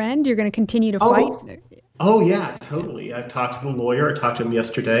on your end? You're going to continue to fight? Oh yeah, totally. I've talked to the lawyer. I talked to him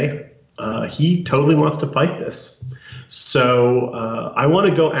yesterday. He totally wants to fight this. So I want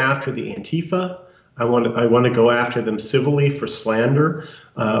to go after the Antifa. I want to go after them civilly for slander.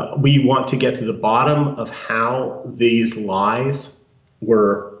 We want to get to the bottom of how these lies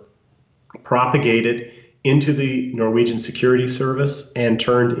were propagated into the Norwegian security service and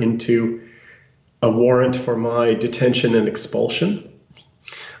turned into a warrant for my detention and expulsion.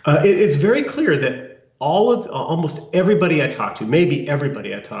 It's very clear that almost everybody I talked to, maybe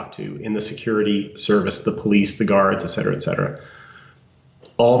everybody I talked to in the security service, the police, the guards, et cetera,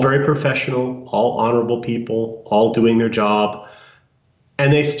 all very professional, all honorable people, all doing their job.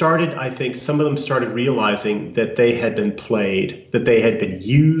 And they started, I think some of them started realizing that they had been played, that they had been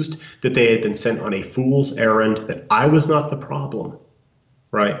used, that they had been sent on a fool's errand, that I was not the problem,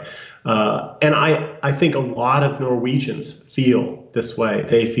 right? And I think a lot of Norwegians feel this way.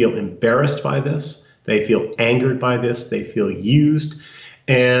 They feel embarrassed by this. They feel angered by this. They feel used.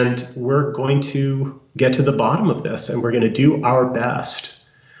 And we're going to get to the bottom of this, and we're going to do our best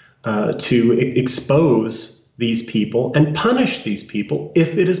to expose these people and punish these people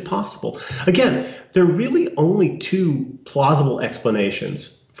if it is possible. Again, there are really only two plausible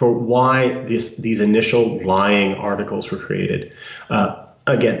explanations for why these initial lying articles were created.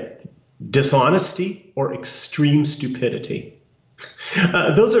 Again, dishonesty or extreme stupidity.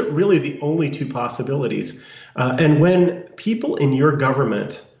 Those are really the only two possibilities. And when people in your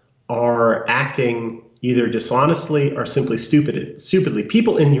government are acting either dishonestly or simply stupidly,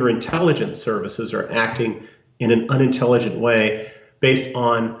 people in your intelligence services are acting in an unintelligent way based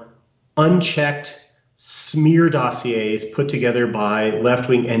on unchecked smear dossiers put together by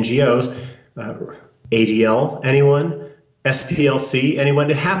left-wing NGOs. ADL, anyone? SPLC,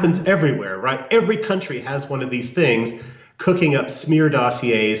 anyone? It happens everywhere, right? Every country has one of these things cooking up smear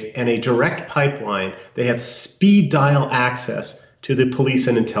dossiers and a direct pipeline. They have speed dial access to the police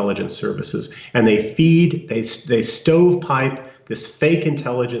and intelligence services, and they stovepipe this fake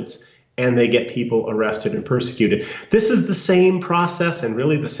intelligence, and they get people arrested and persecuted. This is the same process and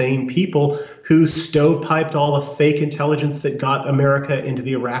really the same people who stovepiped all the fake intelligence that got America into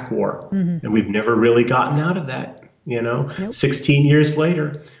the Iraq War. Mm-hmm. And we've never really gotten out of that. Nope. 16 years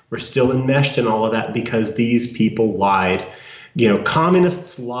later, we're still enmeshed in all of that because these people lied.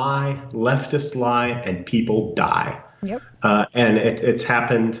 Communists lie, leftists lie, and people die. Yep. And it's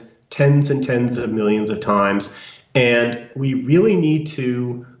happened tens and tens of millions of times. And we really need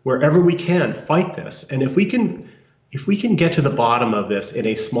to, wherever we can, fight this. And if we can get to the bottom of this in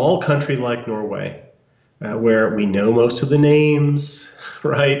a small country like Norway, where we know most of the names,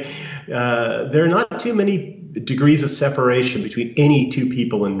 right? There are not too many degrees of separation between any two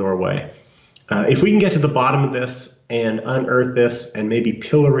people in Norway. If we can get to the bottom of this and unearth this and maybe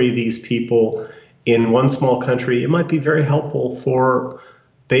pillory these people in one small country, it might be very helpful for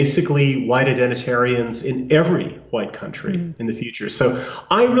basically white identitarians in every white country in the future. So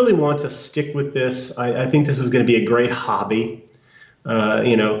I really want to stick with this. I think this is going to be a great hobby.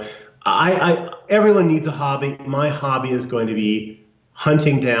 Everyone needs a hobby. My hobby is going to be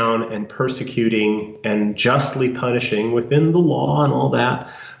hunting down and persecuting and justly punishing within the law and all that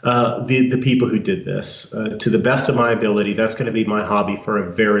the people who did this to the best of my ability. That's going to be my hobby for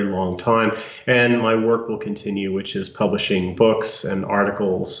a very long time. And my work will continue, which is publishing books and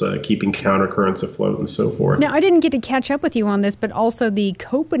articles, keeping countercurrents afloat and so forth. Now, I didn't get to catch up with you on this, but also the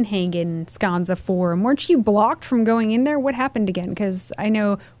Copenhagen Skansa Forum. Weren't you blocked from going in there? What happened again? Because I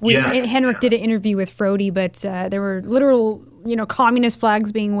know Henrik did an interview with Frody, but there were literal communist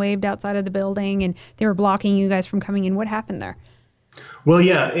flags being waved outside of the building, and they were blocking you guys from coming in. What happened there? Well,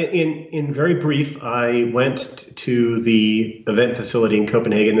 yeah, in very brief, I went to the event facility in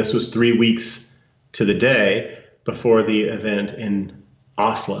Copenhagen. This was 3 weeks to the day before the event in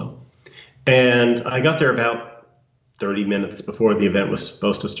Oslo. And I got there about 30 minutes before the event was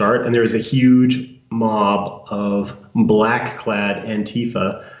supposed to start. And there was a huge mob of black-clad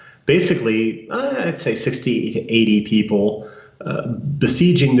Antifa, basically, I'd say 60 to 80 people,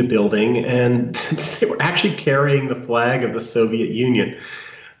 besieging the building, and they were actually carrying the flag of the Soviet Union,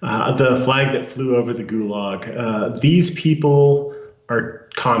 the flag that flew over the Gulag. These people are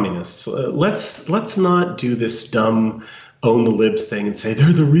communists. Let's not do this dumb own the libs thing and say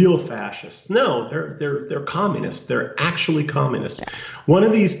they're the real fascists. No, they're communists. They're actually communists. One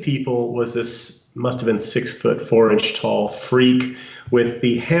of these people was this must have been 6 foot 4 inch tall freak with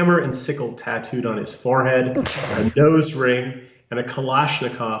the hammer and sickle tattooed on his forehead, a nose ring, and a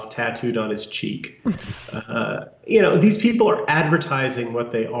Kalashnikov tattooed on his cheek. These people are advertising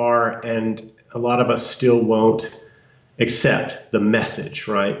what they are, and a lot of us still won't accept the message,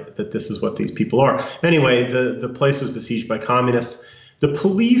 right, that this is what these people are. Anyway, the place was besieged by communists. The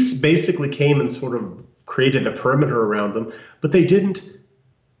police basically came and sort of created a perimeter around them, but they didn't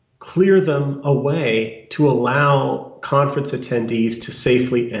clear them away to allow conference attendees to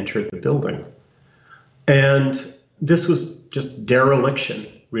safely enter the building. And this was just dereliction,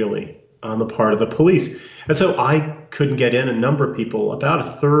 really, on the part of the police. And so I couldn't get in. A number of people, about a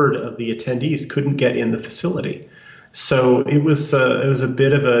third of the attendees, couldn't get in the facility. So it was a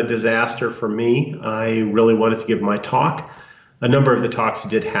bit of a disaster for me. I really wanted to give my talk. A number of the talks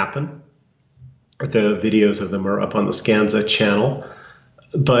did happen. The videos of them are up on the Skansa channel.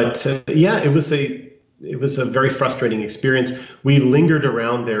 But it was a very frustrating experience. We lingered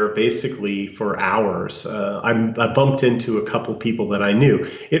around there basically for hours. I bumped into a couple people that I knew.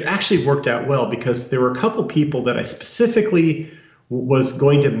 It actually worked out well because there were a couple people that I specifically was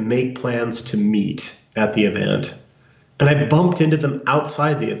going to make plans to meet at the event. And I bumped into them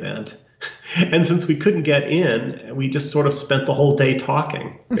outside the event. And since we couldn't get in, we just sort of spent the whole day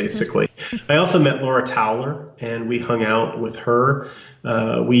talking, basically. I also met Laura Towler, and we hung out with her.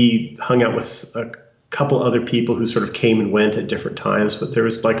 We hung out with a couple other people who sort of came and went at different times, but there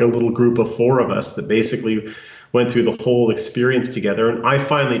was like a little group of 4 of us that basically went through the whole experience together. And I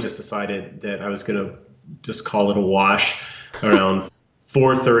finally just decided that I was going to just call it a wash around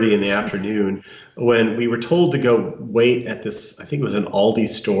 4:30 in the afternoon when we were told to go wait at this, I think it was an Aldi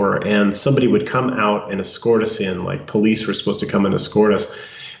store, and somebody would come out and escort us in, like police were supposed to come and escort us.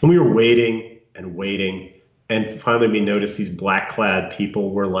 And we were waiting and waiting. And finally we noticed these black-clad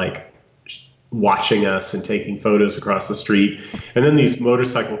people were like watching us and taking photos across the street. And then these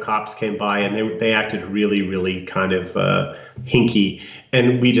motorcycle cops came by, and they acted really, really kind of hinky.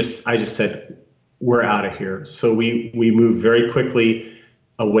 And I just said, we're out of here. So we moved very quickly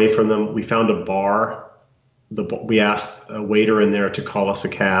away from them. We found a bar. We asked a waiter in there to call us a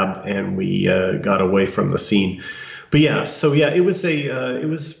cab, and we got away from the scene. But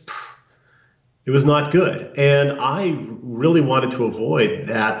it was not good. And I really wanted to avoid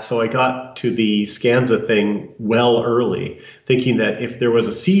that. So I got to the Skansa thing well early, thinking that if there was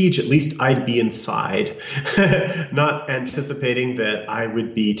a siege, at least I'd be inside, not anticipating that I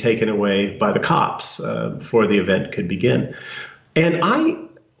would be taken away by the cops before the event could begin. And I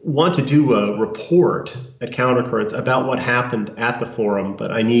want to do a report at Countercurrents about what happened at the forum,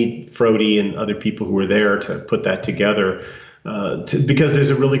 but I need Frody and other people who were there to put that together because there's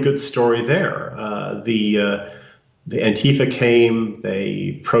a really good story there. The Antifa came,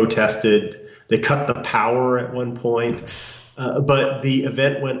 they protested, they cut the power at one point, but the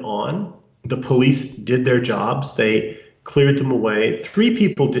event went on. The police did their jobs. They cleared them away. 3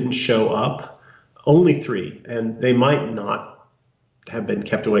 people didn't show up, only 3, and they might not have been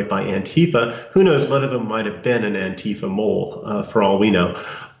kept away by Antifa. Who knows? One of them might have been an Antifa mole, for all we know.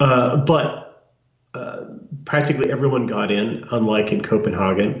 But practically everyone got in, unlike in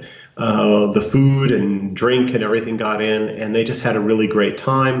Copenhagen. The food and drink and everything got in, and they just had a really great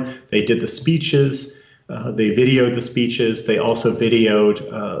time. They did the speeches. They videoed the speeches. They also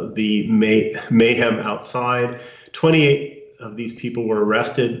videoed the mayhem outside. 28 of these people were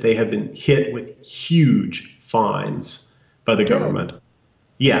arrested. They have been hit with huge fines by the government.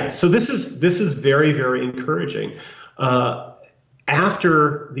 Yeah, so this is very, very encouraging.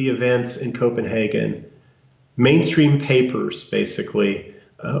 After the events in Copenhagen, mainstream papers basically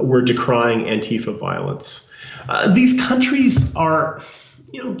were decrying Antifa violence. These countries are,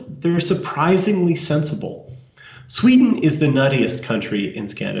 they're surprisingly sensible. Sweden is the nuttiest country in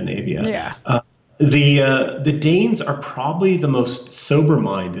Scandinavia. Yeah. The Danes are probably the most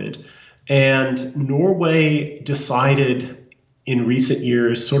sober-minded. And Norway decided in recent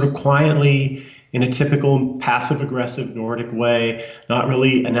years, sort of quietly, in a typical passive-aggressive Nordic way, not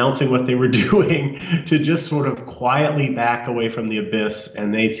really announcing what they were doing, to just sort of quietly back away from the abyss.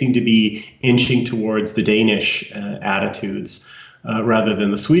 And they seem to be inching towards the Danish attitudes rather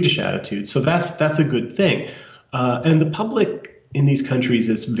than the Swedish attitudes. So that's a good thing. And the public in these countries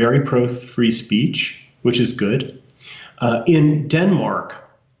is very pro-free speech, which is good. In Denmark,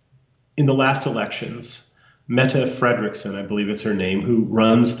 in the last elections, Mette Frederiksen, I believe is her name, who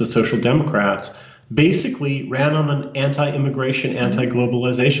runs the Social Democrats, basically ran on an anti-immigration,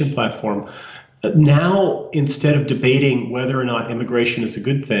 anti-globalization platform. Now, instead of debating whether or not immigration is a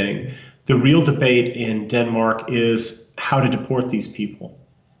good thing, the real debate in Denmark is how to deport these people,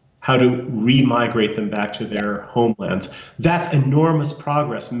 how to re-migrate them back to their homelands. That's enormous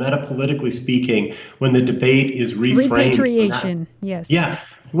progress, metapolitically speaking, when the debate is reframed. Repatriation, yes. Yeah.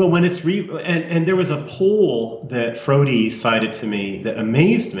 Well, when it's and there was a poll that Frody cited to me that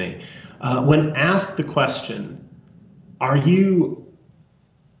amazed me. When asked the question, what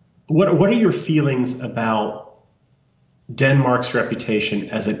are your feelings about Denmark's reputation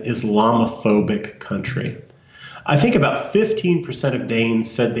as an Islamophobic country? I think about 15% of Danes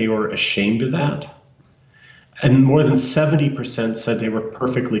said they were ashamed of that. And more than 70% said they were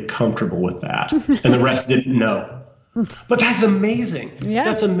perfectly comfortable with that. And the rest didn't know. But that's amazing. Yeah,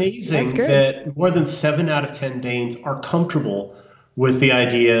 that's amazing that more than 7 out of 10 Danes are comfortable with the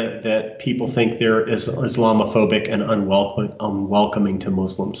idea that people think they're Islamophobic and unwelcoming to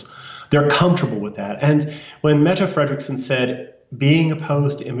Muslims. They're comfortable with that. And when Mette Frederiksen said, being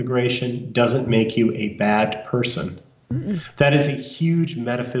opposed to immigration doesn't make you a bad person, that is a huge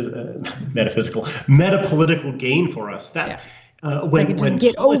metapolitical gain for us. That when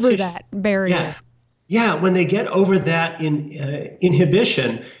get over that barrier. Yeah, when they get over that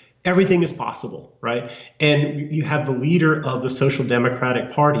inhibition, everything is possible, right? And you have the leader of the Social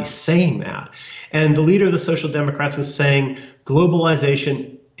Democratic Party saying that. And the leader of the Social Democrats was saying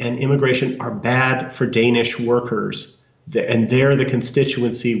globalization and immigration are bad for Danish workers, and they're the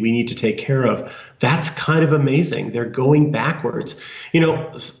constituency we need to take care of. That's kind of amazing. They're going backwards.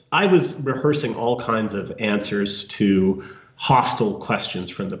 I was rehearsing all kinds of answers to hostile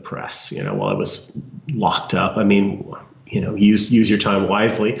questions from the press, while I was locked up. I mean, use your time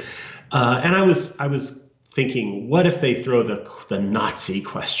wisely. And I was thinking, what if they throw the Nazi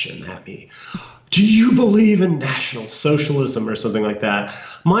question at me? Do you believe in National Socialism or something like that?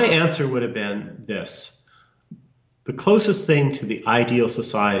 My answer would have been this. The closest thing to the ideal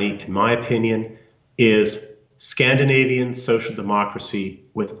society, in my opinion, is Scandinavian social democracy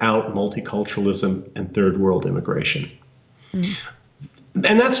without multiculturalism and third world immigration.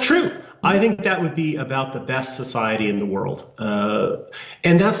 And that's true. I think that would be about the best society in the world.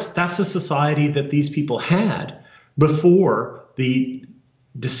 And that's the society that these people had before the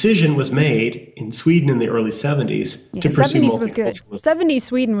decision was made in Sweden in the early 70s to pursue 70s was good. 70s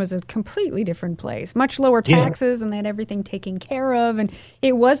Sweden was a completely different place. Much lower taxes, and they had everything taken care of. And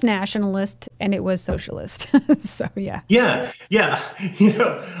it was nationalist and it was socialist. So, yeah. Yeah. Do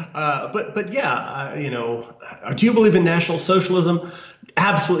you believe in National Socialism?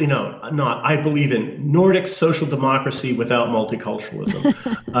 Absolutely not. I believe in Nordic social democracy without multiculturalism.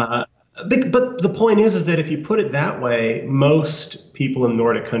 But the point is that if you put it that way, most people in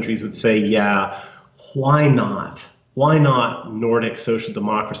Nordic countries would say, yeah, why not? Why not Nordic social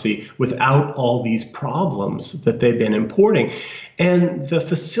democracy without all these problems that they've been importing? And the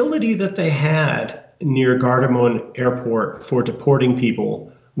facility that they had near Gardermoen Airport for deporting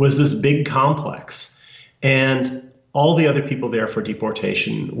people was this big complex. And all the other people there for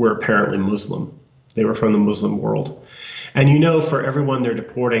deportation were apparently Muslim. They were from the Muslim world. And for everyone they're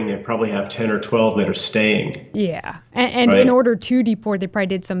deporting, they probably have 10 or 12 that are staying. Yeah. And right? In order to deport, they probably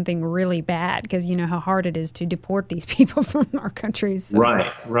did something really bad because you know how hard it is to deport these people from our countries. So.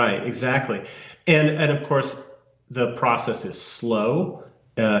 Right, exactly. And of course, the process is slow.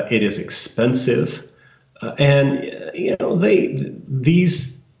 It is expensive.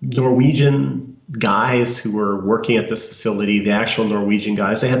 These Norwegian guys who were working at this facility, the actual Norwegian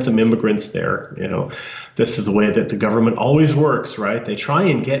guys, they had some immigrants there. This is the way that the government always works, right? They try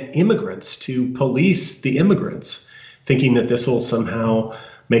and get immigrants to police the immigrants, thinking that this will somehow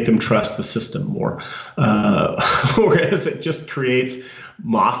make them trust the system more. Whereas it just creates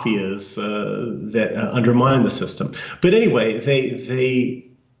mafias that undermine the system. But anyway,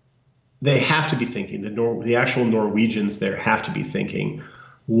 they have to be thinking, the actual Norwegians there have to be thinking,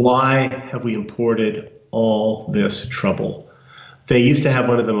 why have we imported all this trouble? They used to have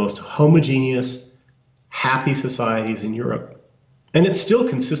one of the most homogeneous, happy societies in Europe. And it's still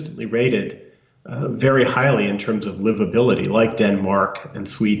consistently rated very highly in terms of livability, like Denmark and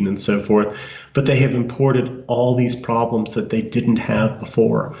Sweden and so forth. But they have imported all these problems that they didn't have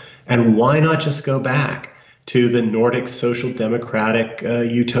before. And why not just go back to the Nordic social democratic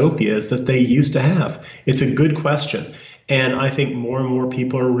utopias that they used to have? It's a good question. And I think more and more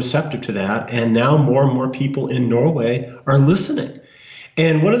people are receptive to that. And now more and more people in Norway are listening.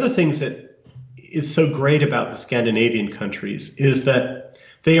 And one of the things that is so great about the Scandinavian countries is that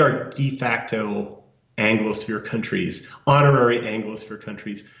they are de facto Anglosphere countries, honorary Anglosphere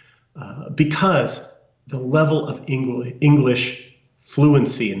countries, because the level of English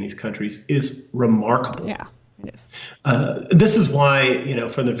fluency in these countries is remarkable. Yeah, it is. This is why,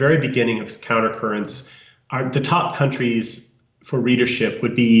 from the very beginning of Countercurrents, the top countries for readership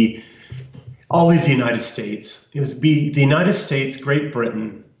would be always the United States. It would be the United States, Great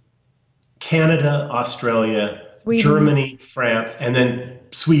Britain, Canada, Australia, Sweden. Germany, France, and then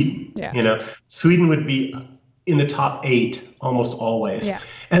Sweden. Yeah. Sweden would be in the top 8 almost always. Yeah.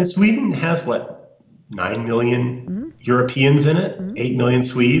 And Sweden has 9 million Europeans in it, 8 million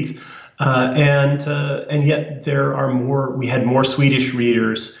Swedes. And yet we had more Swedish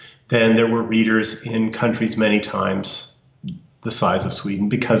readers than there were readers in countries many times the size of Sweden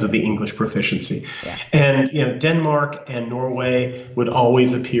because of the English proficiency. Yeah. And Denmark and Norway would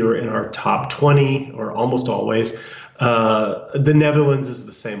always appear in our top 20, or almost always. The Netherlands is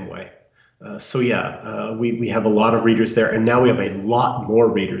the same way. We have a lot of readers there, and now we have a lot more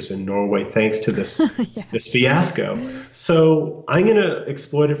readers in Norway thanks to this this fiasco. So I'm going to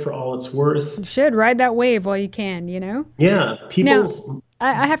exploit it for all it's worth. You should ride that wave while you can. Yeah,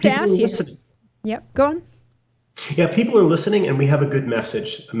 I have to ask you. Listening. Yep, go on. Yeah, people are listening, and we have a good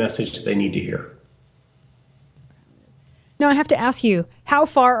message, a message they need to hear. Now, I have to ask you, how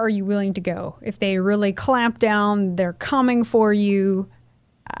far are you willing to go? If they really clamp down, they're coming for you.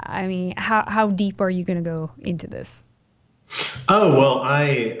 I mean, how deep are you going to go into this? Oh, well,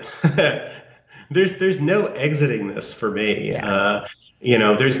 there's no exiting this for me. Yeah.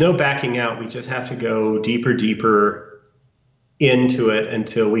 There's no backing out. We just have to go deeper into it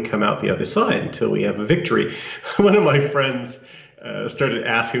until we come out the other side, until we have a victory. One of my friends started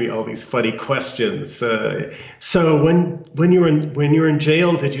asking me all these funny questions. So when you were in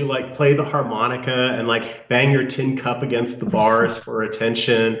jail, did you play the harmonica and bang your tin cup against the bars for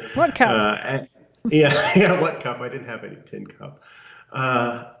attention? What cup? What cup? I didn't have any tin cup.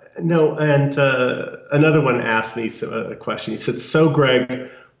 No, and another one asked me a question. He said, "So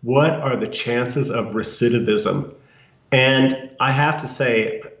Greg, what are the chances of recidivism?" And I have to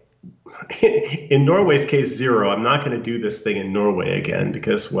say, in Norway's case, 0. I'm not going to do this thing in Norway again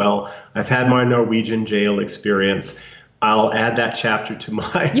because, I've had my Norwegian jail experience. I'll add that chapter to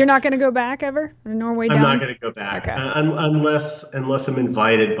my... You're not going to go back ever? Norway down? I'm not going to go back. Okay. Unless I'm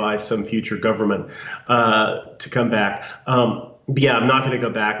invited by some future government to come back. Yeah, I'm not going to go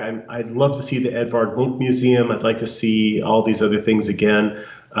back. I'd love to see the Edvard Munch Museum. I'd like to see all these other things again.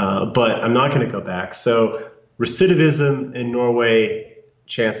 But I'm not going to go back. So recidivism in Norway,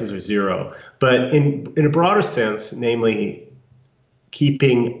 chances are 0. But in a broader sense, namely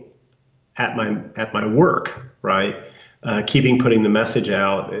keeping at my work, right? keeping putting the message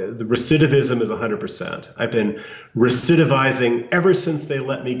out. The recidivism is 100%. I've been recidivizing ever since they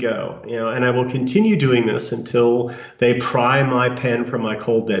let me go, and I will continue doing this until they pry my pen from my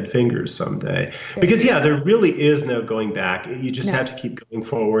cold, dead fingers someday. Because, there really is no going back. You just have to keep going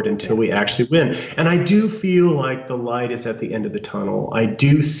forward until we actually win. And I do feel like the light is at the end of the tunnel. I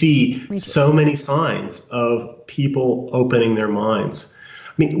do see so many signs of people opening their minds.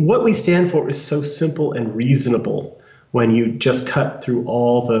 I mean, what we stand for is so simple and reasonable. When you just cut through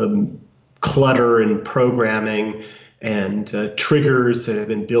all the clutter and programming and triggers that have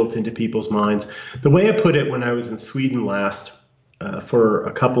been built into people's minds. The way I put it when I was in Sweden last for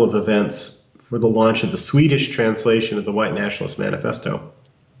a couple of events for the launch of the Swedish translation of the White Nationalist Manifesto,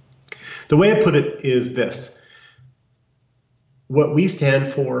 the way I put it is this. What we stand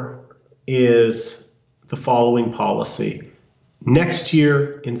for is the following policy. Next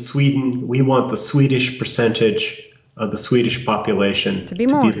year in Sweden, we want the Swedish percentage of the Swedish population to be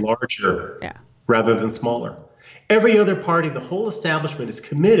larger rather than smaller. Every other party, the whole establishment is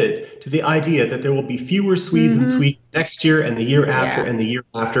committed to the idea that there will be fewer Swedes in Sweden next year and the year after and the year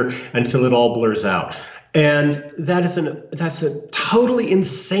after until it all blurs out. And that's a totally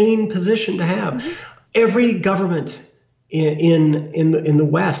insane position to have. Every government in the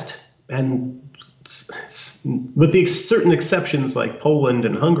West, and with the certain exceptions like Poland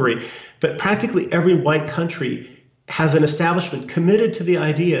and Hungary, but practically every white country has an establishment committed to the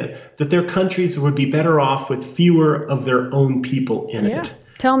idea that their countries would be better off with fewer of their own people in it.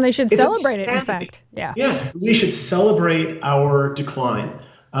 Tell them they should celebrate it, in fact. Yeah, we should celebrate our decline.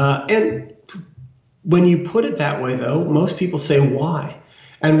 And when you put it that way, though, most people say, why?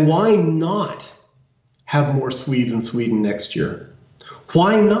 And why not have more Swedes in Sweden next year?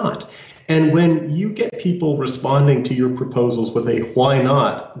 Why not? And when you get people responding to your proposals with a why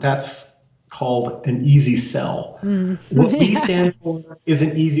not, that's called an easy sell. What we stand for is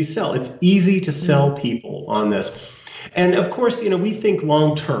an easy sell. It's easy to sell people on this. And of course, we think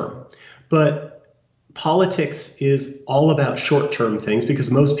long term, but politics is all about short term things because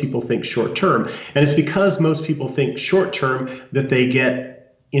most people think short term. And it's because most people think short term that they get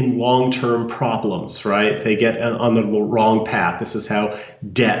in long-term problems, right? They get on the wrong path. This is how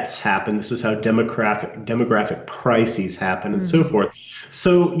debts happen. This is how demographic crises happen and so forth.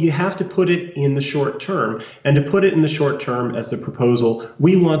 So you have to put it in the short term. And to put it in the short term as the proposal,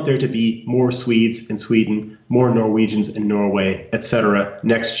 we want there to be more Swedes in Sweden, more Norwegians in Norway, etc.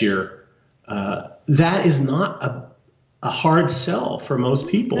 next year. That is not a hard sell for most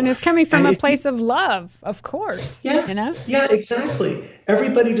people. And it's coming from a place of love, of course. Yeah, exactly.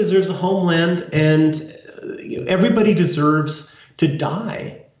 Everybody deserves a homeland, and everybody deserves to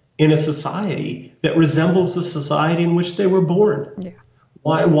die in a society that resembles the society in which they were born. Yeah.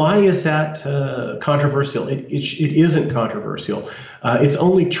 Why is that controversial? It isn't controversial. It's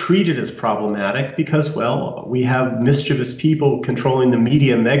only treated as problematic because, we have mischievous people controlling the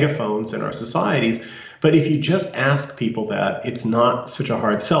media megaphones in our societies. But if you just ask people that, it's not such a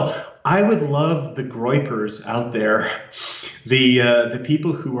hard sell. I would love the groypers out there, the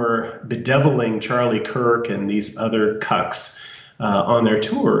people who are bedeviling Charlie Kirk and these other cucks on their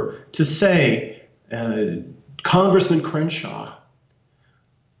tour, to say, Congressman Crenshaw,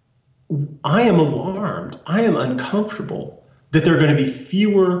 I am alarmed. I am uncomfortable that there are going to be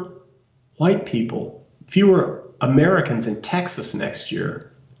fewer white people, fewer Americans in Texas next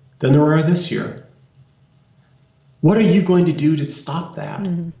year than there are this year. What are you going to do to stop that?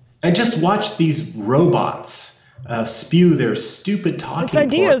 And just watch these robots spew their stupid talking points.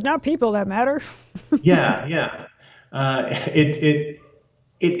 It's ideas, not people that matter.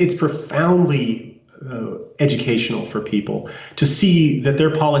 It's profoundly educational for people to see that their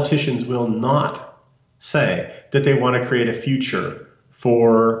politicians will not say that they want to create a future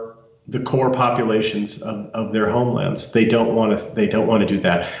for the core populations of their homelands. They don't want to do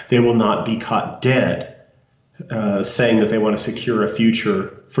that. They will not be caught dead saying that they want to secure a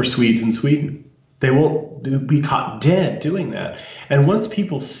future for Swedes in Sweden. They won't be caught dead doing that. And once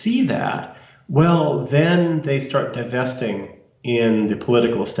people see that, then they start divesting in the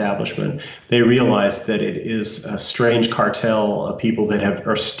political establishment. They realize that it is a strange cartel of people that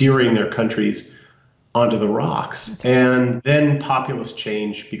are steering their countries onto the rocks. And then populist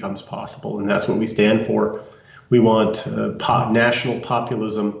change becomes possible. And that's what we stand for. We want national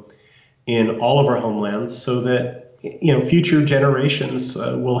populism in all of our homelands so that future generations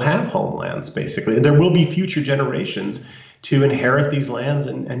will have homelands, basically. There will be future generations to inherit these lands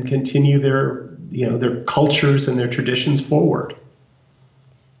and continue their cultures and their traditions forward.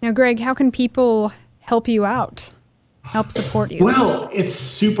 Now, Greg, how can people help you out? help support you? Well, it's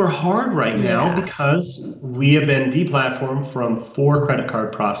super hard right now because we have been deplatformed from 4 credit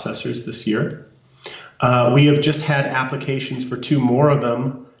card processors this year. We have just had applications for 2 more of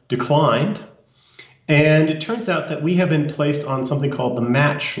them declined. And it turns out that we have been placed on something called the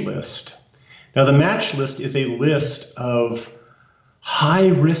match list. Now, the match list is a list of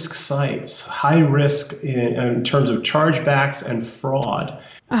high-risk sites, high risk in terms of chargebacks and fraud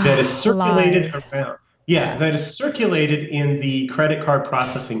that is circulated around. Yeah, that is circulated in the credit card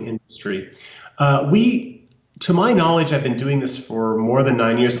processing industry. To my knowledge, I've been doing this for more than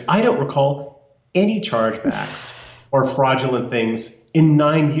 9 years. I don't recall any chargebacks or fraudulent things in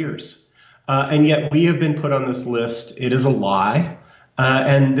 9 years. And yet we have been put on this list. It is a lie.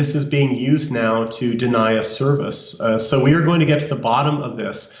 And this is being used now to deny us service. So we are going to get to the bottom of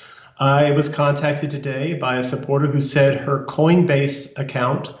this. I was contacted today by a supporter who said her Coinbase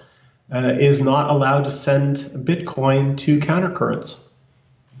account is not allowed to send Bitcoin to countercurrents.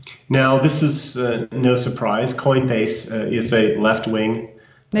 Now, this is no surprise. Coinbase is a left-wing.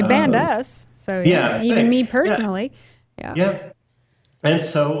 They banned us, so even me personally. Yeah. And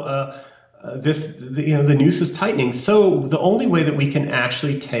so the noose is tightening. So the only way that we can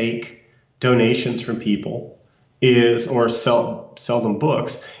actually take donations from people or sell them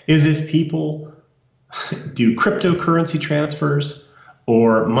books is if people do cryptocurrency transfers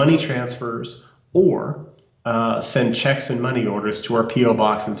or money transfers, or send checks and money orders to our P.O.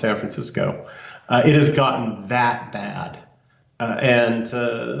 box in San Francisco. It has gotten that bad. And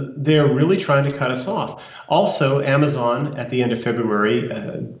they're really trying to cut us off. Also, Amazon, at the end of February,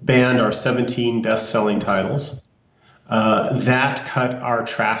 banned our 17 best-selling titles. That cut our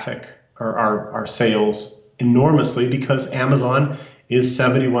traffic, or our sales, enormously, because Amazon is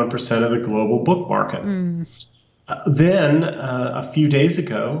 71% of the global book market. Then, a few days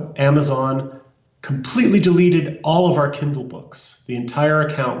ago, Amazon completely deleted all of our Kindle books. The entire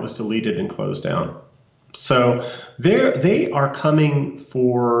account was deleted and closed down. So they are coming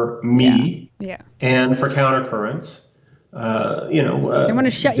for me and for countercurrents. They want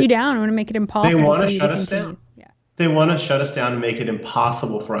to shut you down. They want to make it impossible. They want to shut us down. They want to shut us down and make it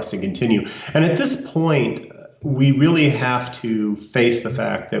impossible for us to continue. And at this point, we really have to face the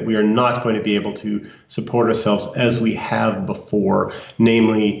fact that we are not going to be able to support ourselves as we have before,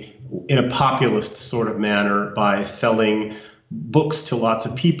 namely in a populist sort of manner by selling books to lots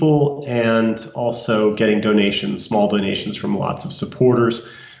of people and also getting donations, small donations from lots of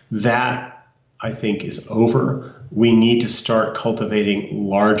supporters. That, I think, is over. We need to start cultivating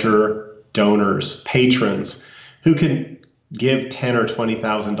larger donors, patrons, who can give $10,000 or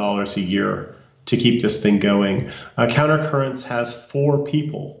 $20,000 a year to keep this thing going. Countercurrents has 4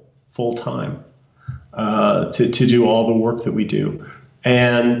 people full-time to do all the work that we do.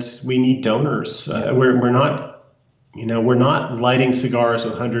 And we need donors. We're not lighting cigars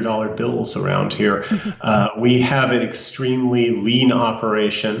with $100 bills around here. We have an extremely lean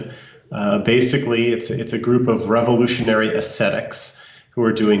operation. Basically, it's a group of revolutionary ascetics who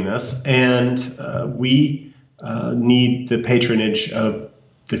are doing this. And we need the patronage of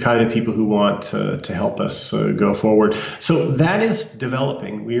the kind of people who want to help us go forward. So that is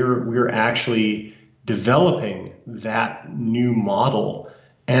developing. We're actually developing that new model.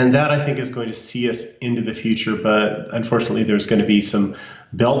 And that, I think, is going to see us into the future. But unfortunately, there's going to be some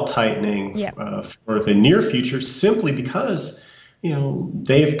belt tightening for the near future, simply because,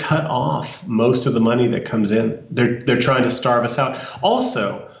 they've cut off most of the money that comes in. They're trying to starve us out.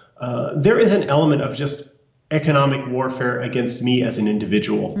 Also, there is an element of just economic warfare against me as an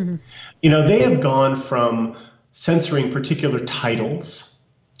individual. They have gone from censoring particular titles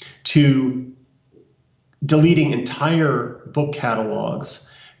to deleting entire book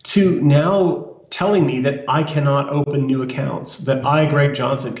catalogs to now telling me that I cannot open new accounts, that I, Greg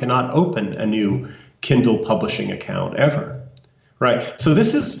Johnson, cannot open a new Kindle publishing account ever, right? So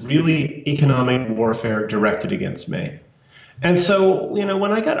this is really economic warfare directed against me. And so,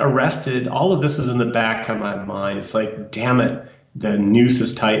 when I got arrested, all of this was in the back of my mind. It's like, damn it, the noose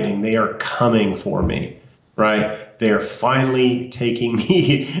is tightening. They are coming for me, right? They are finally taking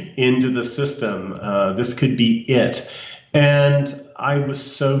me into the system. This could be it. And I was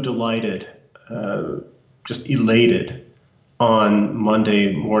so delighted, just elated on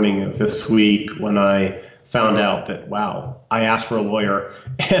Monday morning of this week when I found out that, wow, I asked for a lawyer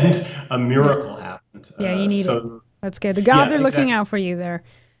and a miracle happened. Yeah, you need it. That's good. The gods are looking out for you there.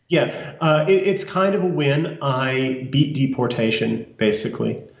 Yeah, it's kind of a win. I beat deportation,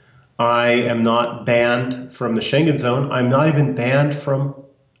 basically. I am not banned from the Schengen zone. I'm not even banned from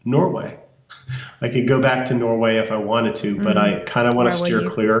Norway. I could go back to Norway if I wanted to, but I kind of want to steer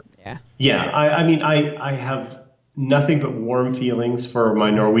clear. Yeah. Yeah, I mean, I have nothing but warm feelings for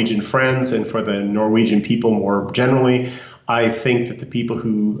my Norwegian friends and for the Norwegian people more generally. I think that the people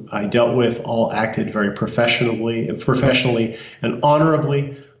who I dealt with all acted very professionally and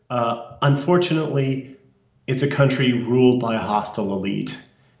honorably. Unfortunately, it's a country ruled by a hostile elite,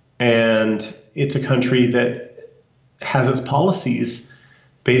 and it's a country that has its policies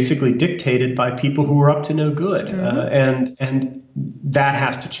basically dictated by people who are up to no good, and that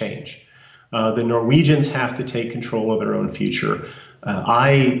has to change. The Norwegians have to take control of their own future.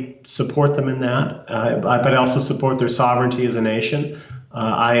 I support them in that, but I also support their sovereignty as a nation.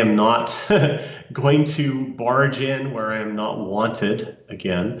 I am not going to barge in where I am not wanted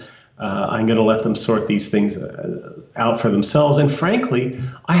again. I'm going to let them sort these things out for themselves. And frankly,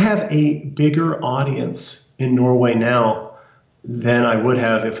 I have a bigger audience in Norway now than I would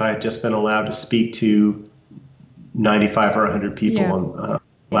have if I had just been allowed to speak to 95 or 100 people on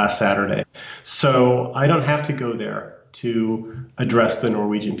last Saturday. So I don't have to go there to address the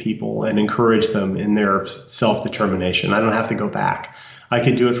Norwegian people and encourage them in their self-determination. I don't have to go back. I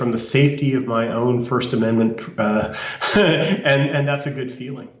can do it from the safety of my own First Amendment, and that's a good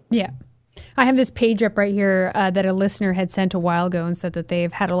feeling. Yeah. I have this page up right here that a listener had sent a while ago and said that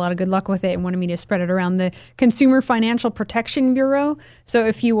they've had a lot of good luck with it and wanted me to spread it around the Consumer Financial Protection Bureau. So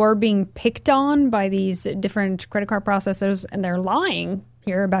if you are being picked on by these different credit card processors and they're lying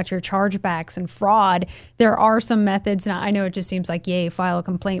here about your chargebacks and fraud, there are some methods. Now, I know it just seems like, yay, file a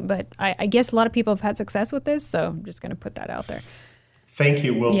complaint, but I guess a lot of people have had success with this. So I'm just going to put that out there. Thank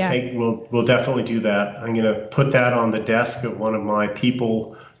you. We'll definitely do that. I'm going to put that on the desk of one of my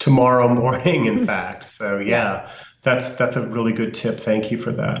people tomorrow morning, in fact. So that's a really good tip. Thank you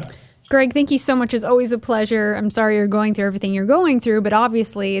for that. Greg, thank you so much. It's always a pleasure. I'm sorry you're going through everything you're going through, but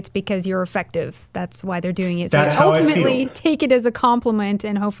obviously it's because you're effective. That's why they're doing it. So that's ultimately take it as a compliment,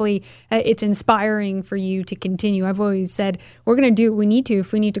 and hopefully it's inspiring for you to continue. I've always said we're going to do what we need to.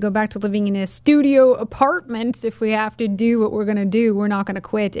 If we need to go back to living in a studio apartment, if we have to do what we're going to do, we're not going to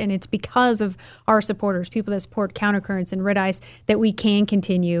quit. And it's because of our supporters, people that support Countercurrents and Red Ice, that we can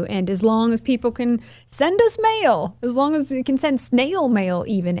continue. And as long as people can send us mail, as long as they can send snail mail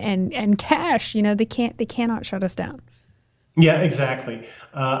even, and cash, they cannot shut us down. Yeah, exactly.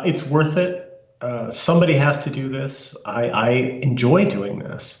 It's worth it. Somebody has to do this. I enjoy doing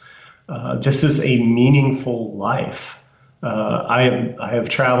this. This is a meaningful life. I have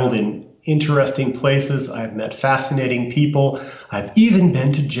traveled in interesting places. I've met fascinating people. I've even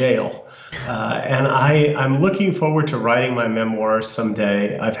been to jail. And I'm looking forward to writing my memoirs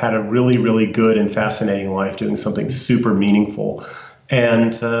someday. I've had a really, really good and fascinating life doing something super meaningful.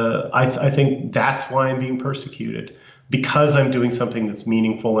 And I think that's why I'm being persecuted, because I'm doing something that's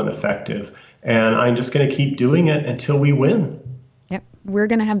meaningful and effective. And I'm just going to keep doing it until we win. Yep. We're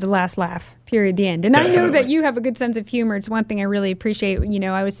going to have the last laugh, period, the end. And definitely. I know that you have a good sense of humor. It's one thing I really appreciate.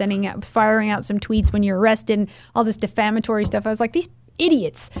 I was firing out some tweets when you're arrested and all this defamatory stuff. I was like, these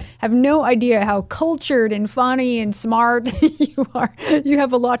idiots have no idea how cultured and funny and smart you are. You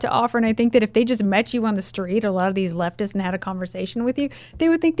have a lot to offer, and I think that if they just met you on the street, a lot of these leftists, and had a conversation with you, they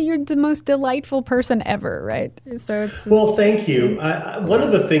would think that you're the most delightful person ever, right? So it's well, thank you. One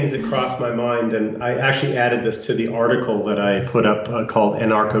of the things that crossed my mind, and I actually added this to the article that I put up called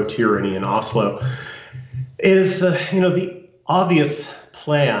Anarcho-Tyranny in Oslo, is the obvious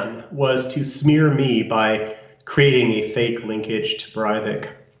plan was to smear me by creating a fake linkage to Breivik.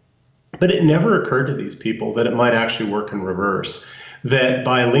 But it never occurred to these people that it might actually work in reverse, that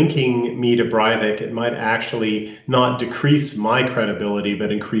by linking me to Breivik, it might actually not decrease my credibility, but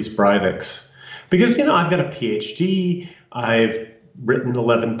increase Breivik's. Because, I've got a PhD, I've written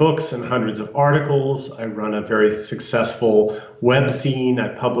 11 books and hundreds of articles, I run a very successful webzine,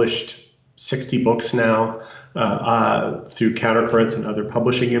 I published 60 books now through Countercurrents and other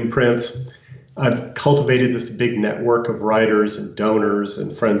publishing imprints. I've cultivated this big network of writers and donors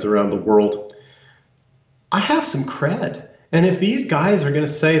and friends around the world. I have some cred. And if these guys are going to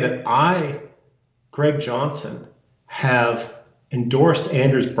say that I, Greg Johnson, have endorsed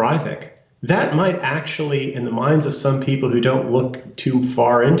Anders Breivik, that might actually, in the minds of some people who don't look too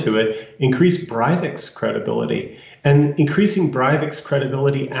far into it, increase Breivik's credibility. And increasing Breivik's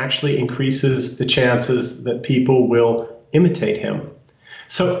credibility actually increases the chances that people will imitate him.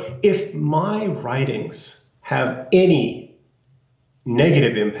 So if my writings have any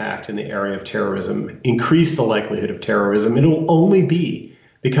negative impact in the area of terrorism, increase the likelihood of terrorism, it'll only be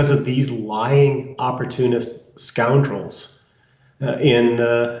because of these lying opportunist scoundrels in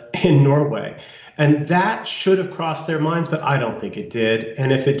Norway. And that should have crossed their minds, but I don't think it did.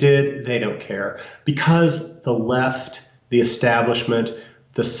 And if it did, they don't care. Because the left, the establishment,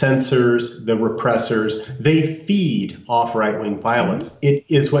 the censors, the repressors, they feed off right-wing violence. It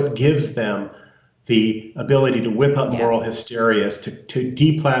is what gives them the ability to whip up moral hysteria, to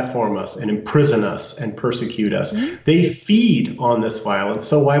deplatform us and imprison us and persecute us. They feed on this violence.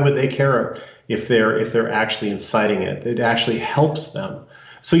 So why would they care if they're actually inciting it? It actually helps them.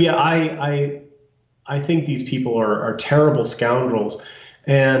 So yeah, I think these people are terrible scoundrels.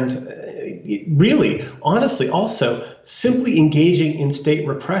 And really, honestly, also simply engaging in state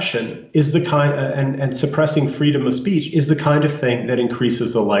repression is the kind and suppressing freedom of speech is the kind of thing that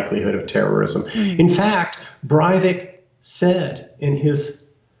increases the likelihood of terrorism. In fact, Breivik said in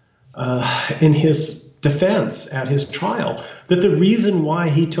his defense at his trial that the reason why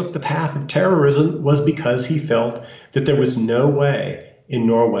he took the path of terrorism was because he felt that there was no way in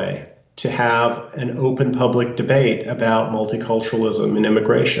Norway to have an open public debate about multiculturalism and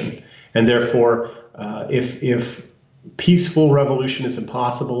immigration. And therefore, if peaceful revolution is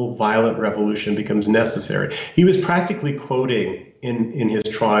impossible, violent revolution becomes necessary. He was practically quoting in his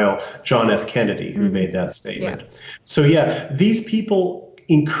trial John F. Kennedy, who made that statement. So yeah, these people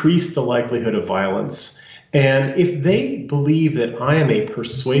increase the likelihood of violence. And if they believe that I am a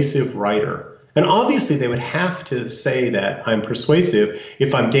persuasive writer, and obviously they would have to say that I'm persuasive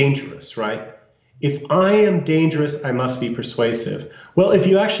if I'm dangerous, right? If I am dangerous, I must be persuasive. Well, if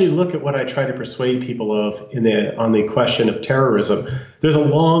you actually look at what I try to persuade people of on the question of terrorism, there's a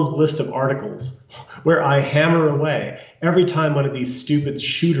long list of articles where I hammer away every time one of these stupid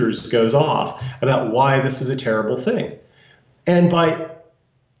shooters goes off about why this is a terrible thing. And by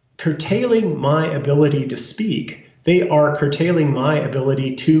curtailing my ability to speak, they are curtailing my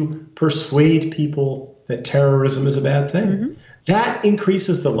ability to persuade people that terrorism is a bad thing. That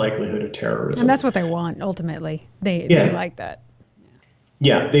increases the likelihood of terrorism. And that's what they want, ultimately. They like that.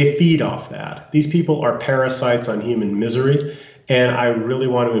 Yeah, they feed off that. These people are parasites on human misery, and I really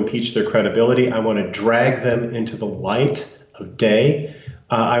want to impeach their credibility. I want to drag them into the light of day.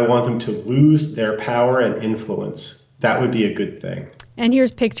 I want them to lose their power and influence. That would be a good thing. And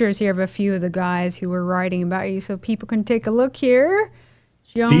here's pictures here of a few of the guys who were writing about you, so people can take a look here.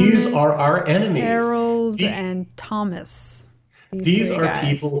 Jonas, these are our enemies. Harold and Thomas. These are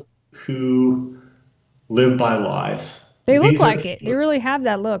people who live by lies. They look like it. They really have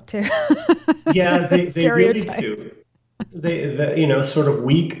that look, too. Yeah, they really do. They sort of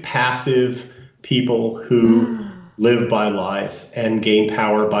weak, passive people who live by lies and gain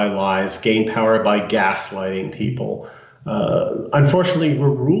power by lies, gain power by gaslighting people. Unfortunately, we're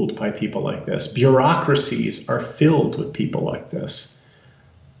ruled by people like this. Bureaucracies are filled with people like this.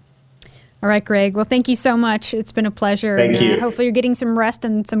 All right, Greg. Well, thank you so much. It's been a pleasure. Thank you. Hopefully you're getting some rest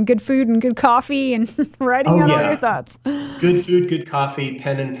and some good food and good coffee and writing out all your thoughts. Good food, good coffee,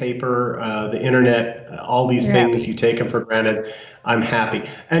 pen and paper, the internet, all these things, you take them for granted. I'm happy.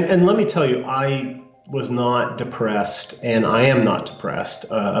 And let me tell you, I was not depressed, and I am not depressed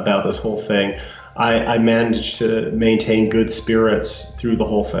about this whole thing. I managed to maintain good spirits through the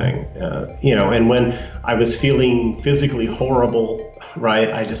whole thing, and when I was feeling physically horrible,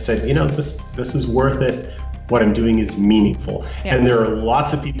 right, I just said, this is worth it. What I'm doing is meaningful. Yeah. And there are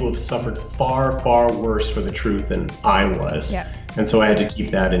lots of people who have suffered far, far worse for the truth than I was. Yeah. And so I had to keep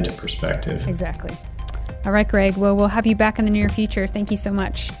that into perspective. Exactly. All right, Greg. Well, we'll have you back in the near future. Thank you so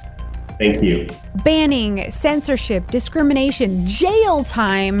much. Thank you. Banning, censorship, discrimination, jail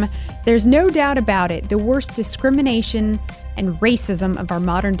time. There's no doubt about it. The worst discrimination and racism of our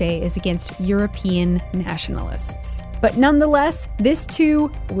modern day is against European nationalists. But nonetheless, this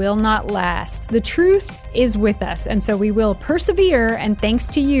too will not last. The truth is with us, and so we will persevere, and thanks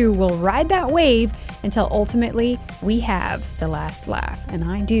to you, we'll ride that wave until ultimately we have the last laugh. And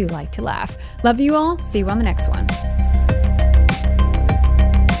I do like to laugh. Love you all. See you on the next one.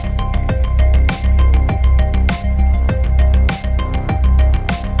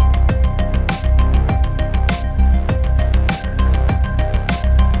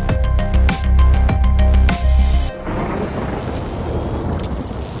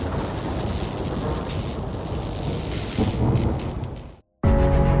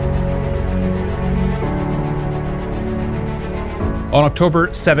 On October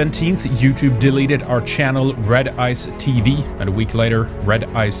 17th, YouTube deleted our channel Red Ice TV, and a week later, Red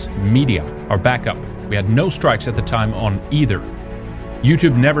Ice Media, our backup. We had no strikes at the time on either.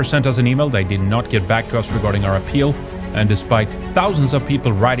 YouTube never sent us an email. They did not get back to us regarding our appeal, and despite thousands of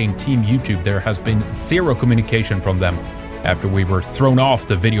people writing Team YouTube, there has been zero communication from them after we were thrown off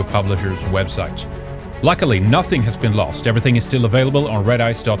the video publisher's website. Luckily, nothing has been lost. Everything is still available on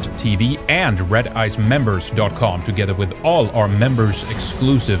redice.tv and redicemembers.com, together with all our members'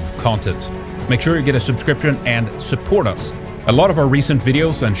 exclusive content. Make sure you get a subscription and support us A lot of our recent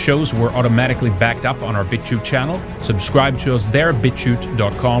videos and shows were automatically backed up on our BitChute channel. Subscribe to us there,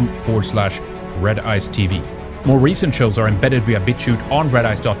 bitchute.com/redicetv. More recent shows are embedded via BitChute on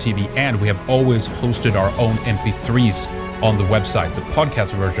redice.tv, and we have always hosted our own MP3s on the website, the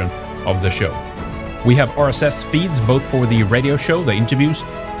podcast version of the show. We have RSS feeds both for the radio show, the interviews,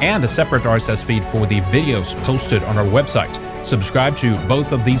 and a separate RSS feed for the videos posted on our website. Subscribe to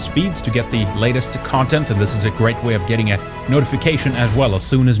both of these feeds to get the latest content, and this is a great way of getting a notification as well as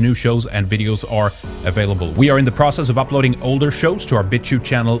soon as new shows and videos are available. We are in the process of uploading older shows to our BitChute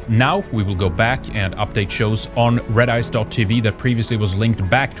channel now. We will go back and update shows on redice.tv that previously was linked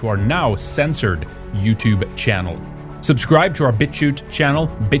back to our now censored YouTube channel. Subscribe to our BitChute channel,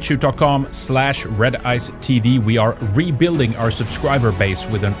 bitchute.com/redicetv. We are rebuilding our subscriber base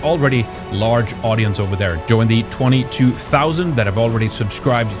with an already large audience over there. Join the 22,000 that have already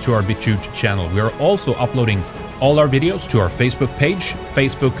subscribed to our BitChute channel. We are also uploading all our videos to our Facebook page,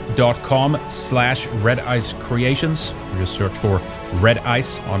 facebook.com/redicecreations. Just search for Red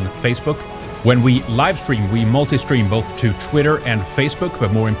Ice on Facebook. When we live stream, we multi-stream both to Twitter and Facebook,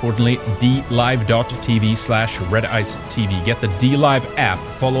 but more importantly, dlive.tv/redicetv. Get the DLive app,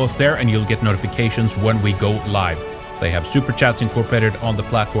 follow us there, and you'll get notifications when we go live. They have super chats incorporated on the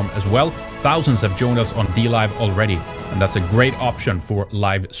platform as well. Thousands have joined us on DLive already, and that's a great option for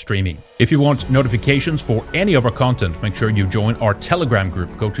live streaming. If you want notifications for any of our content, make sure you join our Telegram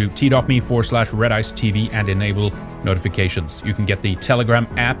group. Go to t.me/redicetv and enable notifications. You can get the Telegram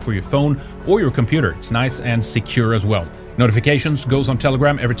app for your phone or your computer. It's nice and secure as well. Notifications goes on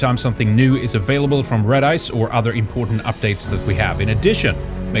Telegram every time something new is available from Red Ice or other important updates that we have. In addition,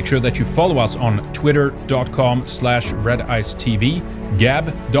 make sure that you follow us on twitter.com/redicetv,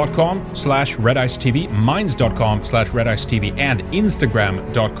 gab.com/redicetv, minds.com/redicetv, and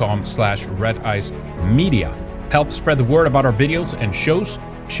instagram.com/redicemedia. Help spread the word about our videos and shows.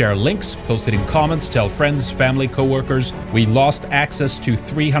 Share links, post it in comments, tell friends, family, co-workers. We lost access to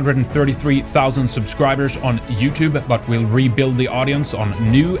 333,000 subscribers on YouTube, but we'll rebuild the audience on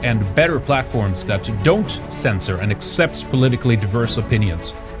new and better platforms that don't censor and accepts politically diverse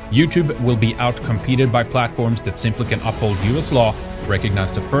opinions. YouTube will be outcompeted by platforms that simply can uphold US law,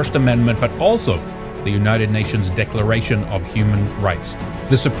 recognize the First Amendment, but also the United Nations Declaration of Human Rights.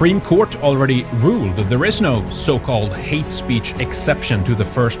 The Supreme Court already ruled that there is no so-called hate speech exception to the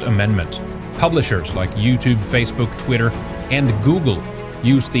First Amendment. Publishers like YouTube, Facebook, Twitter, and Google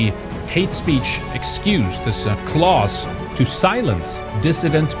use the hate speech excuse, this clause, to silence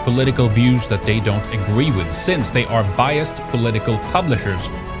dissident political views that they don't agree with, since they are biased political publishers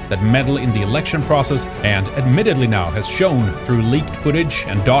that meddle in the election process and admittedly now has shown through leaked footage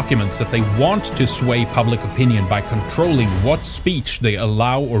and documents that they want to sway public opinion by controlling what speech they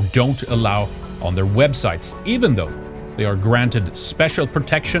allow or don't allow on their websites, even though they are granted special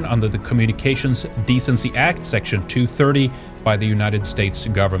protection under the Communications Decency Act, Section 230, by the United States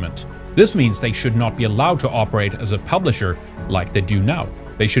government. This means they should not be allowed to operate as a publisher like they do now.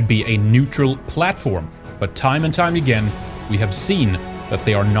 They should be a neutral platform, but time and time again, we have seen that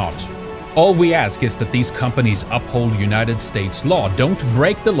they are not. All we ask is that these companies uphold United States law, don't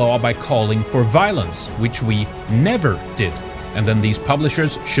break the law by calling for violence, which we never did. And then these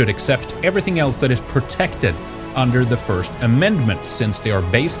publishers should accept everything else that is protected under the First Amendment, since they are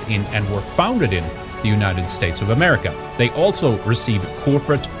based in and were founded in the United States of America. They also receive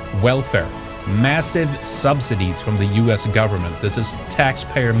corporate welfare, massive subsidies from the US government. This is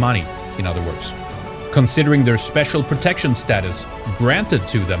taxpayer money, in other words. Considering their special protection status granted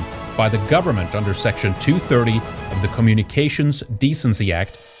to them by the government under Section 230 of the Communications Decency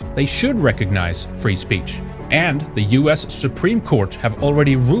Act, they should recognize free speech. And the US Supreme Court have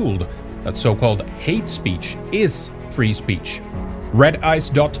already ruled that so-called hate speech is free speech.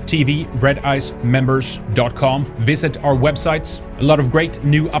 Redice.tv, redicemembers.com. Visit our websites. A lot of great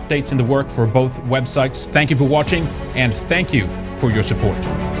new updates in the work for both websites. Thank you for watching, and thank you for your support.